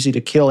super easy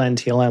to kill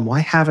NTLM. Why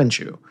haven't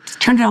you?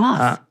 Just turn it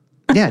off.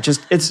 Yeah,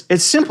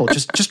 it's simple.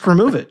 Just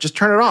remove it. Just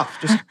turn it off.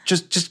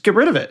 Just get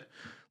rid of it.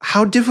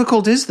 How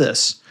difficult is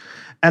this?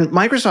 And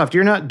Microsoft,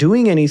 you're not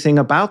doing anything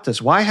about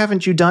this. Why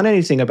haven't you done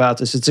anything about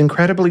this? It's an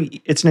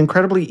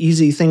incredibly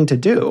easy thing to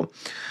do.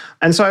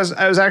 And so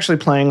I was actually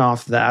playing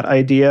off that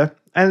idea.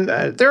 And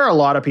there are a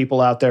lot of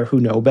people out there who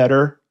know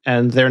better,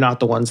 and they're not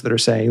the ones that are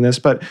saying this.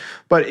 But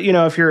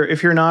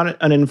if you're not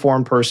an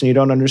informed person, you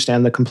don't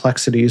understand the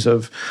complexities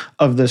of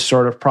this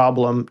sort of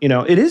problem.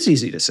 It is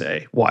easy to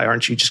say, why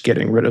aren't you just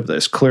getting rid of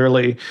this?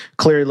 Clearly,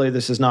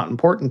 this is not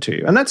important to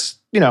you. And that's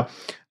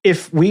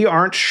if we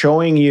aren't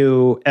showing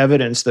you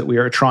evidence that we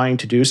are trying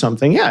to do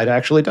something, yeah, it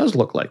actually does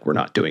look like we're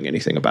not doing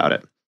anything about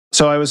it.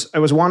 So I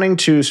was wanting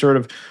to sort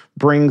of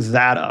bring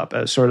that up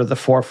as sort of the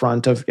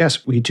forefront of,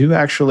 yes, we do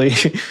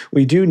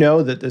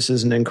know that this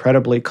is an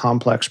incredibly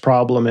complex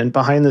problem, and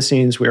behind the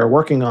scenes we are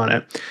working on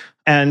it.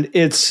 And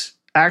it's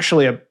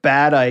actually a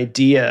bad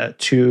idea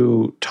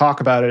to talk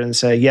about it and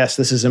say, yes,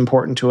 this is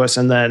important to us,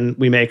 and then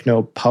we make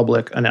no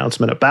public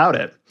announcement about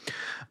it.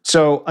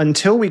 So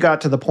until we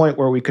got to the point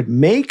where we could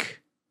make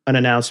an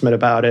announcement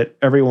about it,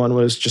 everyone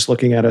was just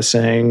looking at us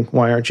saying,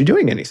 why aren't you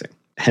doing anything?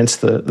 Hence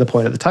the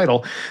point of the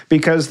title,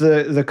 because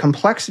the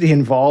complexity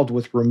involved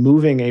with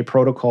removing a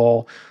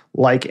protocol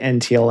like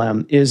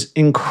NTLM is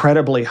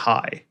incredibly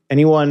high.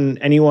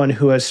 Anyone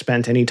who has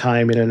spent any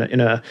time in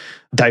a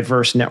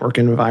diverse network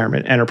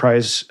environment,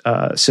 enterprise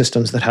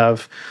systems that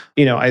have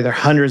either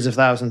hundreds of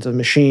thousands of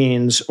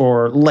machines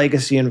or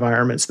legacy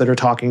environments that are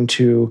talking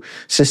to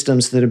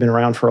systems that have been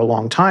around for a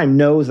long time,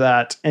 know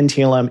that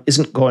NTLM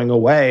isn't going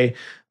away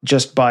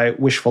just by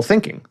wishful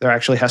thinking. There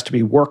actually has to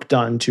be work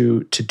done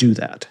to do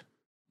that.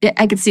 Yeah,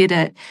 I could see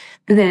the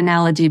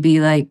analogy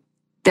be like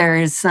there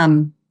is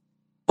some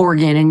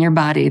organ in your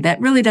body that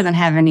really doesn't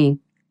have any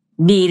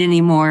need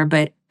anymore,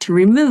 but to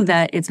remove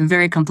that, it's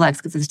very complex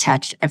because it's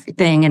attached to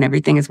everything and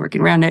everything is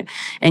working around it.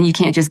 And you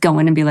can't just go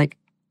in and be like,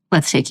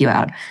 let's take you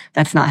out.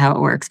 That's not how it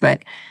works.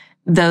 But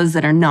those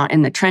that are not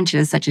in the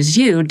trenches, such as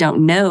you,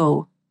 don't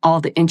know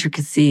all the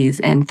intricacies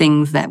and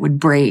things that would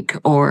break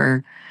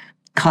or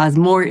cause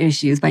more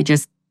issues by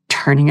just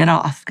turning it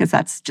off, because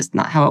that's just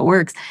not how it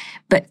works.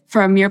 But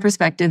from your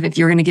perspective, if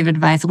you're going to give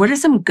advice, what are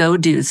some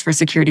go-dos for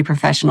security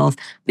professionals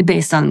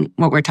based on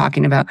what we're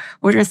talking about?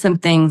 What are some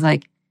things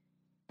like,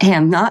 hey,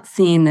 I'm not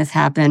seeing this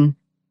happen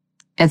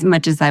as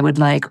much as I would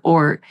like,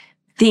 or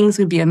things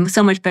would be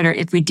so much better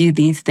if we do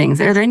these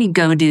things? Are there any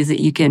go-dos that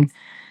you can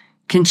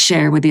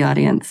share with the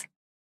audience?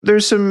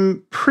 There's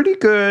some pretty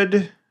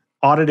good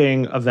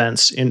auditing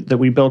events that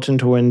we built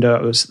into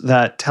Windows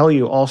that tell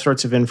you all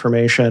sorts of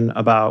information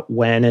about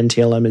when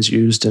NTLM is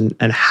used and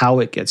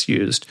how it gets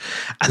used.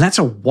 And that's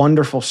a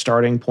wonderful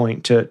starting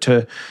point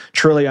to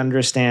truly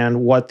understand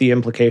what the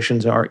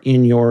implications are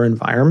in your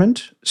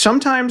environment.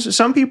 Sometimes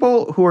some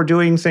people who are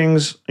doing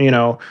things,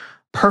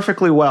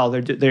 perfectly well,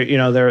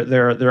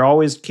 they're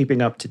always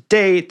keeping up to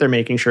date. They're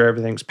making sure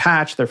everything's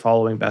patched. They're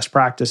following best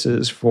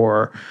practices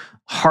for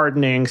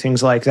hardening,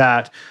 things like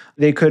that.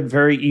 They could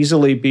very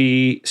easily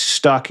be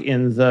stuck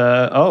in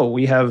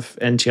we have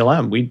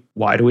NTLM.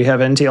 Why do we have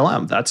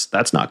NTLM?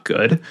 That's not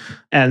good.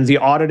 And the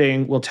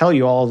auditing will tell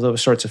you all of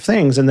those sorts of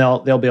things, and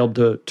they'll be able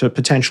to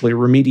potentially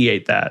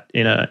remediate that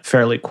in a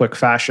fairly quick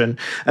fashion.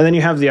 And then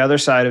you have the other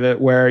side of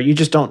it where you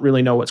just don't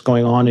really know what's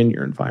going on in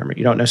your environment.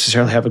 You don't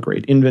necessarily have a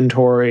great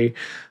inventory,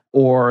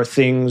 or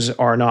things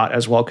are not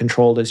as well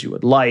controlled as you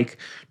would like.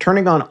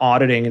 Turning on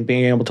auditing and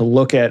being able to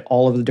look at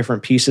all of the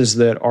different pieces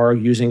that are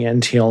using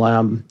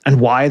NTLM and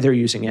why they're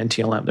using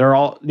NTLM. There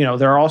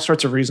are all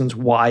sorts of reasons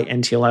why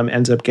NTLM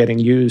ends up getting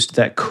used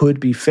that could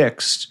be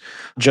fixed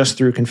just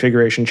through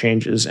configuration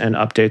changes and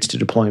updates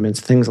to deployments,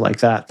 things like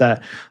that.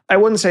 That I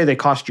wouldn't say they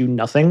cost you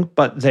nothing,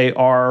 but they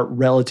are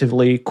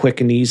relatively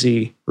quick and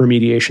easy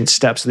remediation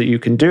steps that you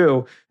can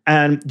do.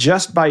 And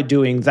just by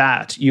doing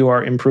that, you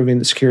are improving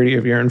the security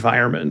of your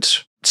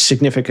environment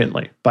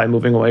significantly by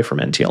moving away from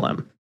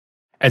NTLM.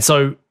 And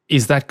so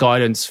is that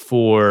guidance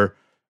for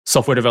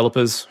software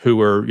developers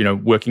who are,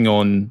 working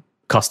on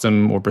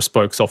custom or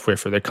bespoke software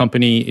for their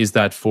company? Is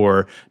that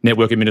for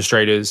network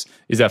administrators?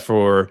 Is that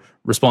for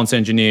response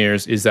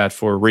engineers? Is that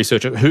for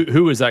researchers?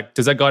 Who is that?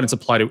 Does that guidance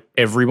apply to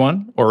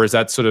everyone, or is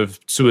that sort of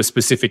to a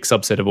specific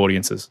subset of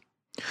audiences?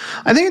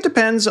 I think it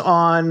depends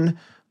on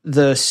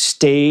the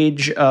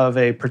stage of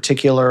a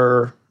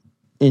particular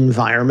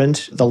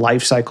environment, the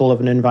life cycle of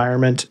an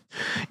environment.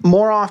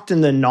 More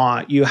often than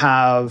not, you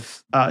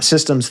have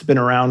systems that have been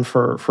around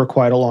for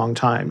quite a long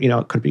time.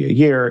 It could be a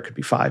year, it could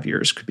be 5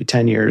 years, it could be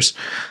 10 years,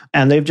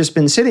 and they've just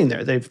been sitting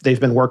there. They've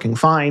been working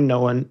fine.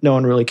 No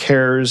one really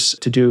cares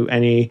to do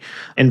any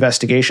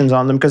investigations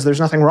on them because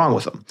there's nothing wrong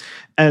with them.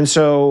 And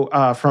so,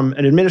 from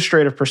an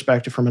administrative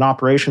perspective, from an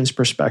operations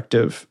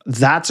perspective,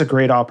 that's a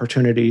great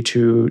opportunity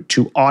to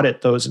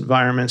audit those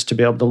environments, to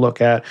be able to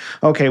look at,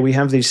 okay, we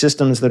have these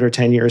systems that are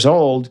 10 years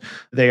old.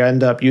 They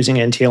end up using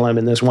NTLM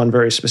in this one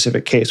very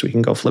specific case. We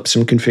can go flip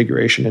some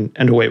configuration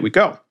and away we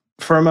go.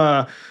 From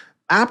a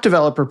app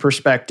developer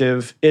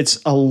perspective, it's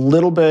a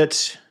little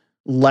bit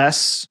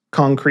less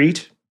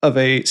concrete of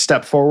a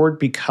step forward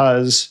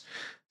because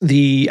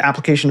the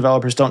application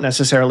developers don't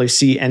necessarily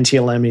see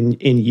NTLM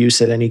in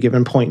use at any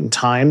given point in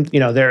time.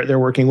 They're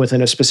working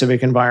within a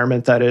specific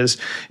environment that is,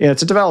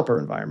 it's a developer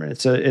environment.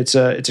 It's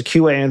a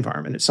QA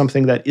environment. It's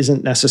something that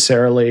isn't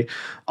necessarily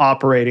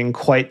operating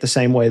quite the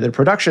same way that a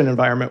production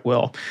environment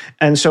will.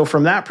 And so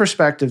from that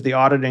perspective, the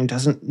auditing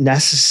doesn't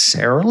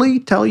necessarily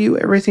tell you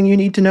everything you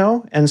need to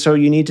know. And so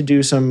you need to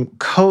do some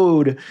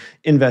code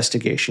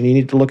investigation. You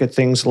need to look at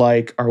things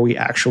like, are we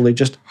actually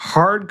just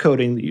hard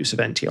coding the use of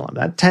NTLM?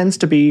 That tends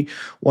to be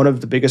one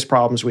of the biggest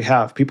problems we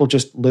have. People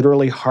just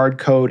literally hard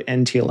code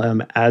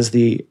NTLM as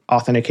the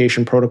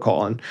authentication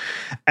protocol.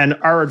 And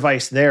our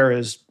advice there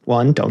is,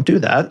 1, don't do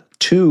that.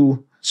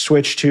 2,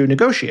 switch to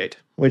negotiate,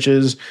 which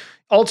is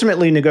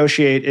ultimately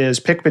negotiate is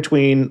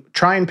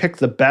try and pick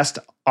the best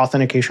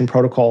authentication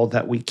protocol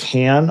that we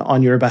can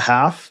on your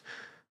behalf.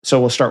 So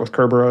we'll start with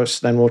Kerberos,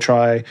 then we'll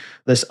try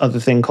this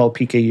other thing called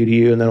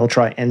PKUDU, and then we'll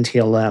try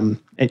NTLM,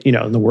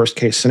 in the worst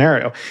case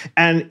scenario.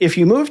 And if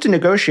you move to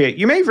negotiate,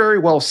 you may very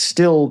well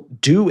still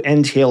do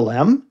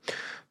NTLM,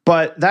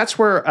 but that's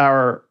where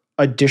our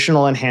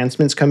additional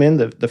enhancements come in,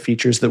 the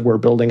features that we're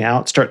building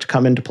out start to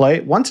come into play.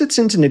 Once it's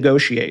into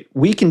negotiate,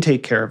 we can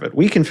take care of it.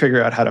 We can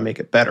figure out how to make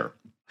it better.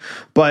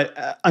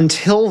 But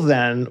until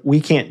then, we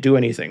can't do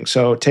anything.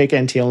 So take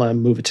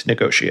NTLM, move it to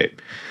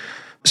negotiate.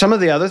 Some of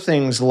the other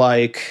things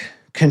like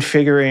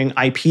configuring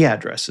IP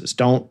addresses.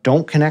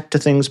 Don't connect to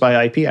things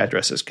by IP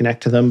addresses.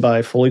 Connect to them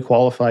by fully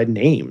qualified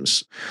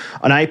names.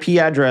 An IP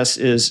address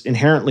is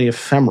inherently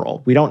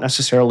ephemeral. We don't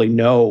necessarily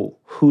know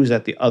who's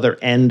at the other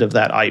end of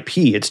that IP.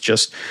 It's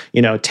just,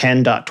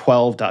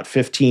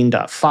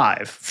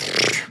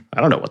 10.12.15.5.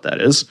 I don't know what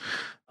that is.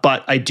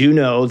 But I do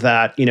know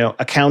that,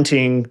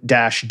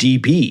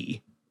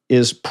 accounting-DB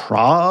is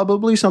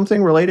probably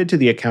something related to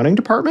the accounting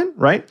department,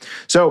 right?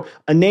 So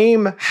a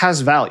name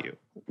has value.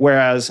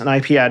 Whereas an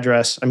IP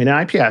address, an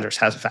IP address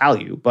has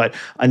value, but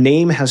a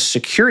name has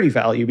security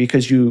value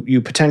because you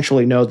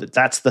potentially know that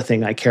that's the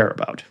thing I care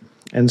about.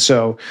 And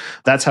so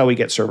that's how we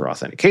get server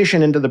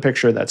authentication into the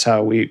picture. That's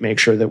how we make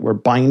sure that we're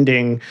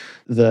binding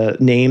the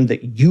name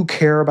that you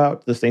care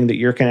about, the thing that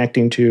you're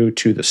connecting to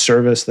the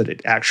service that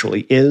it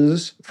actually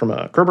is from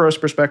a Kerberos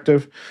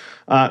perspective.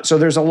 So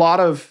there's a lot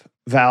of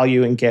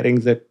value in getting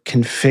the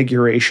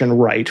configuration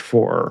right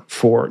for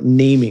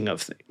naming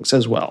of things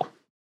as well.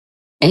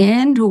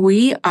 And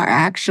we are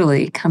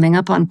actually coming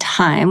up on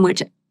time,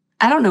 which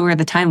I don't know where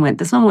the time went.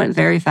 This one went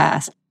very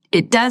fast.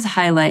 It does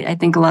highlight, I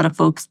think a lot of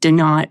folks do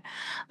not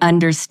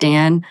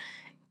understand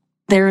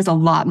there is a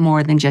lot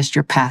more than just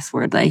your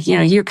password. Like,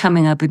 you're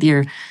coming up with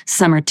your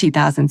summer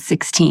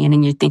 2016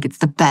 and you think it's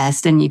the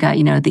best and you got,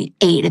 the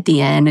 8 at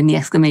the end and the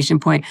exclamation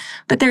point.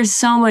 But there's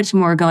so much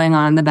more going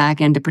on in the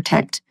back end to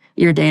protect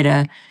your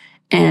data.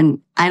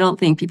 And I don't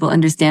think people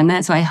understand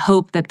that. So I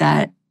hope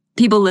that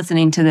people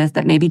listening to this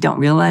that maybe don't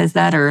realize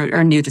that or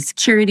are new to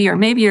security, or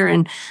maybe you're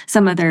in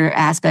some other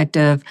aspect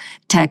of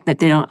tech that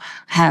they don't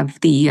have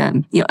the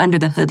under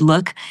the hood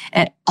look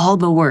at all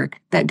the work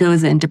that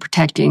goes into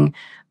protecting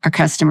our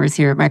customers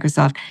here at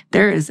Microsoft.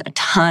 There is a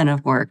ton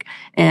of work,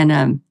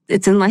 and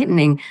it's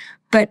enlightening.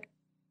 But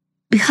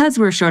because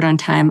we're short on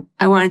time,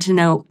 I wanted to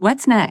know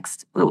what's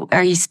next.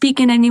 Are you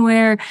speaking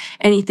anywhere?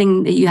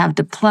 Anything that you have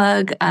to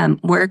plug?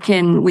 Where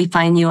can we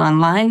find you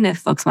online if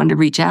folks want to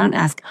reach out and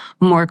ask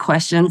more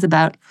questions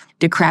about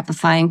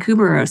decrapifying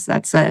Kerberos?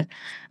 That's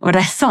what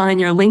I saw on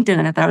your LinkedIn,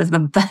 and I thought was the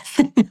best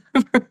thing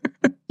ever.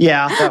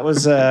 Yeah, that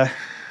was...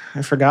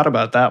 I forgot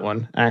about that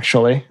one,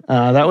 actually.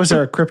 That was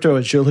our crypto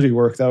agility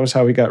work. That was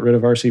how we got rid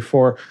of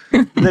RC4.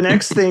 The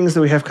next things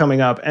that we have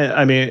coming up,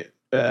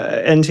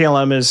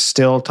 NTLM is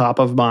still top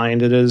of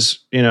mind. It is,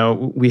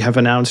 we have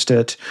announced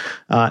it.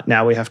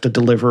 Now we have to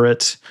deliver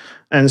it.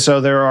 And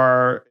so there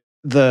are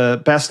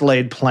the best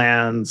laid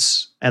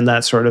plans and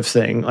that sort of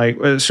thing. Like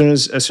as soon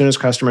as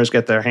customers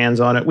get their hands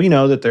on it, we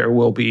know that there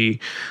will be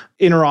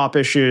interop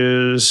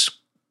issues,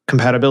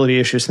 compatibility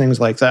issues, things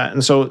like that.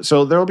 And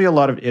so there'll be a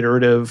lot of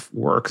iterative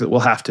work that we'll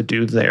have to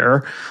do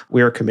there.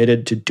 We are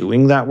committed to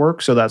doing that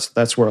work. So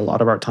that's where a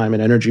lot of our time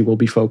and energy will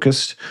be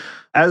focused.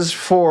 As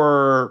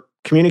for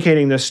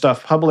communicating this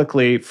stuff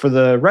publicly, for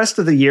the rest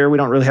of the year, we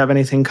don't really have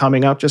anything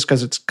coming up just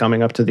because it's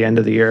coming up to the end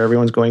of the year.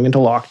 Everyone's going into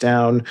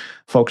lockdown.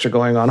 Folks are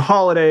going on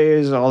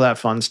holidays, all that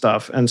fun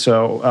stuff. And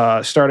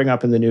so starting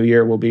up in the new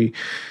year, we'll be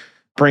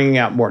bringing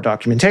out more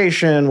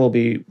documentation. We'll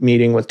be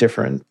meeting with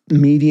different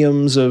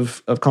mediums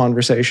of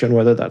conversation,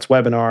 whether that's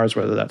webinars,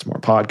 whether that's more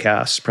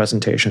podcasts,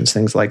 presentations,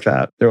 things like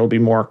that. There will be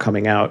more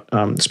coming out,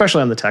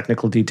 especially on the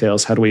technical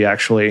details. How do we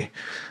actually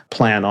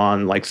plan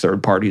on like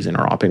third parties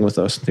interoperating with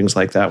us, things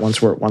like that?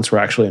 Once we're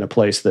actually in a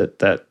place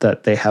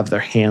that they have their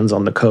hands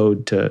on the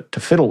code to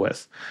fiddle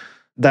with,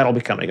 that'll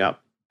be coming up.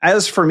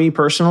 As for me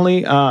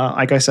personally,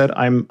 like I said,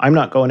 I'm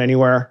not going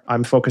anywhere.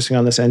 I'm focusing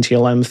on this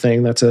NTLM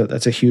thing. That's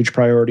a huge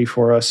priority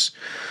for us.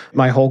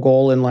 My whole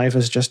goal in life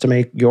is just to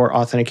make your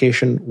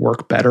authentication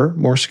work better,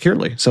 more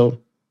securely. So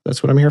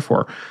that's what I'm here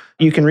for.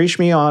 You can reach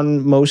me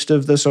on most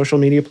of the social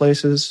media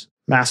places,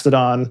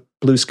 Mastodon,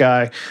 Blue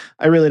Sky.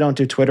 I really don't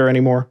do Twitter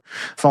anymore.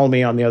 Follow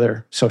me on the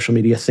other social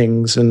media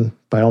things, and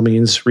by all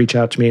means, reach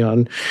out to me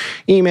on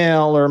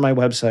email or my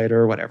website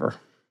or whatever.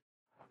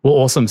 Well,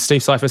 awesome.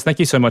 Steve Syfuhs, thank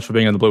you so much for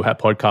being on the Blue Hat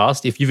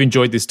podcast. If you've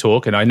enjoyed this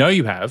talk, and I know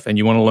you have, and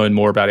you want to learn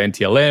more about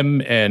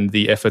NTLM and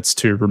the efforts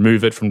to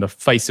remove it from the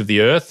face of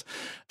the earth,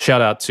 shout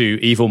out to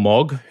Evil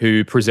Mog,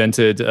 who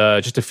presented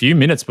just a few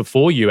minutes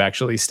before you,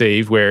 actually,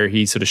 Steve, where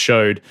he sort of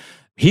showed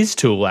his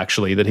tool,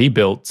 actually, that he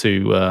built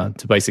to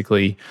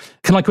basically...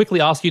 Can I quickly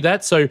ask you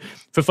that? So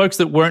for folks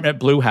that weren't at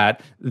Blue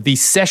Hat, the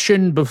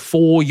session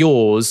before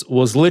yours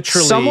was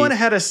literally... Someone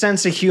had a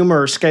sense of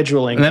humor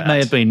scheduling that. That may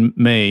have been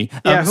me.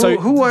 Yeah,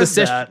 who was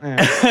that?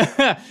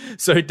 Yeah.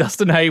 So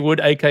Dustin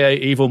Haywood, a.k.a.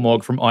 Evil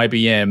Mog from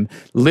IBM,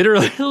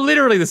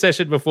 literally the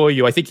session before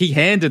you, I think he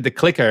handed the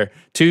clicker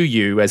to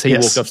you as he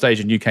walked off stage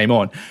and you came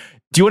on.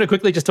 Do you want to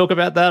quickly just talk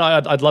about that?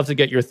 I'd love to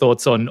get your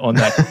thoughts on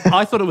that.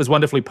 I thought it was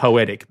wonderfully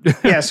poetic.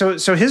 Yeah, so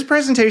his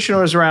presentation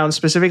was around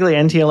specifically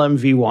NTLM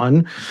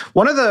v1.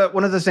 One of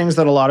the things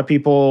that a lot of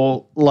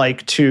people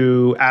like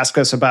to ask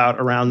us about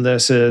around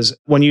this is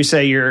when you're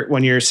saying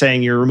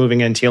you're removing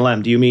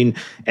NTLM, do you mean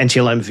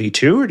NTLM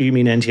v2 or do you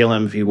mean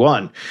NTLM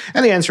v1?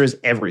 And the answer is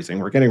everything.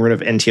 We're getting rid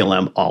of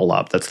NTLM all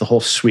up. That's the whole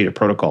suite of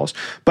protocols.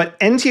 But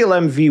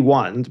NTLM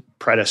v1,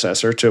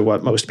 predecessor to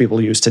what most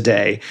people use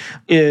today,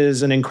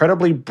 is an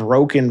incredibly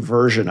broken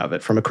version of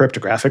it from a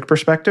cryptographic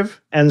perspective.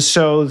 And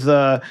so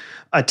the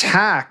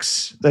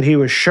attacks that he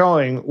was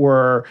showing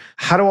were,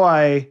 how do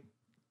I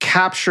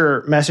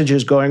capture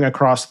messages going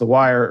across the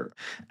wire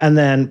and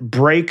then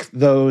break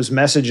those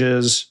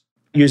messages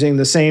using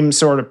the same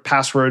sort of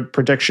password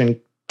prediction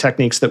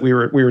techniques that we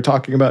were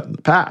talking about in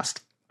the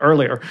past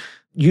earlier,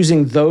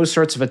 using those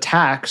sorts of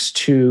attacks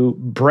to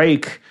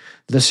break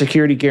the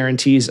security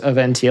guarantees of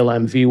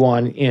NTLM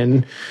v1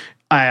 in,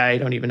 I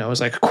don't even know, it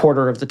was like a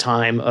quarter of the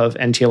time of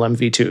NTLM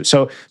v2.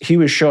 So he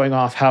was showing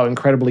off how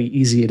incredibly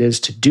easy it is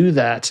to do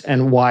that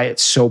and why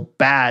it's so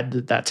bad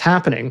that that's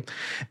happening.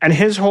 And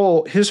his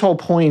whole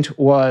point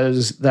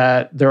was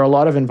that there are a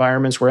lot of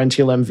environments where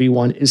NTLM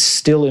v1 is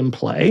still in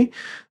play,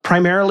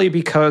 primarily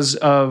because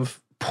of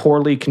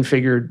poorly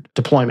configured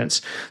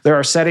deployments. There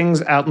are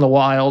settings out in the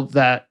wild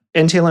that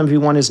NTLM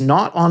v1 is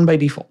not on by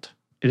default.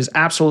 It is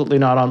absolutely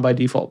not on by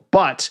default,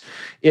 but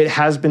it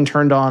has been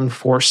turned on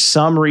for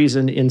some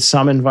reason in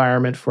some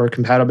environment for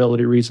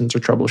compatibility reasons or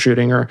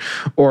troubleshooting,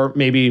 or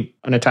maybe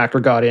an attacker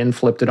got in,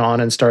 flipped it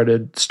on, and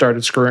started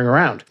screwing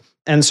around.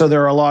 And so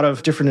there are a lot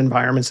of different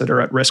environments that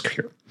are at risk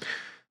here.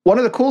 One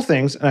of the cool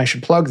things, and I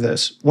should plug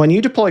this, when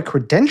you deploy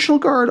Credential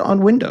Guard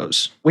on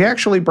Windows, we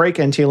actually break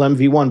NTLM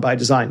v1 by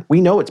design.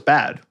 We know it's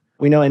bad.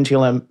 We know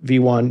NTLM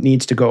v1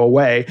 needs to go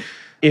away.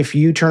 If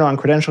you turn on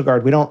Credential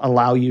Guard, we don't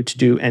allow you to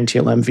do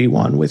NTLM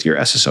v1 with your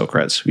SSO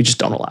creds. We just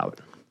don't allow it.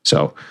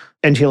 So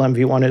NTLM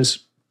v1 is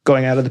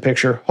going out of the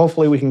picture.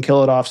 Hopefully we can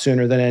kill it off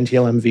sooner than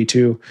NTLM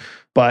v2,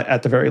 but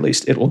at the very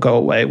least, it will go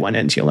away when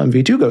NTLM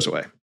v2 goes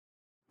away.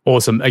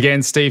 Awesome.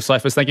 Again, Steve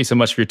Syfuhs, thank you so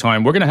much for your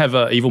time. We're going to have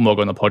Evil Mog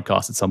on the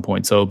podcast at some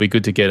point, so it'll be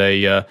good to get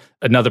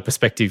another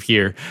perspective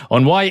here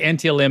on why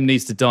NTLM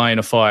needs to die in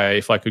a fire,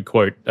 if I could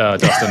quote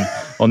Dustin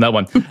on that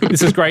one.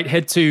 This is great.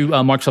 Head to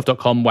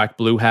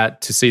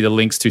Microsoft.com/Bluehat to see the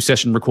links to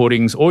session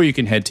recordings, or you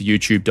can head to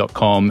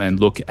YouTube.com and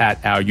look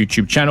at our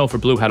YouTube channel for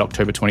Blue Hat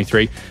October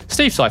 23.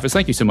 Steve Syfuhs,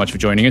 thank you so much for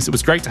joining us. It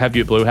was great to have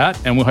you at Blue Hat,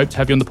 and we'll hope to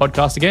have you on the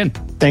podcast again.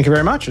 Thank you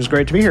very much. It was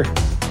great to be here.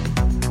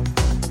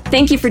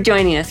 Thank you for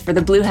joining us for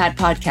the Blue Hat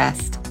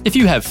podcast. If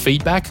you have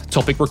feedback,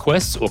 topic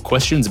requests, or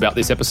questions about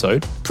this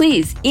episode,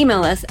 please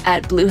email us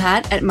at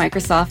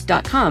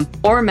bluehat@microsoft.com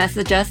or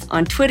message us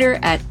on Twitter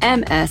at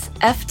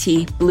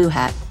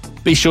MSFTBlueHat.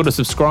 Be sure to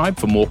subscribe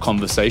for more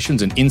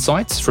conversations and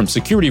insights from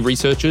security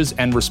researchers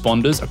and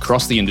responders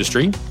across the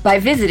industry by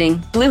visiting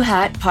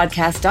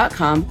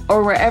bluehatpodcast.com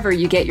or wherever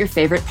you get your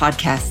favorite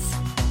podcasts.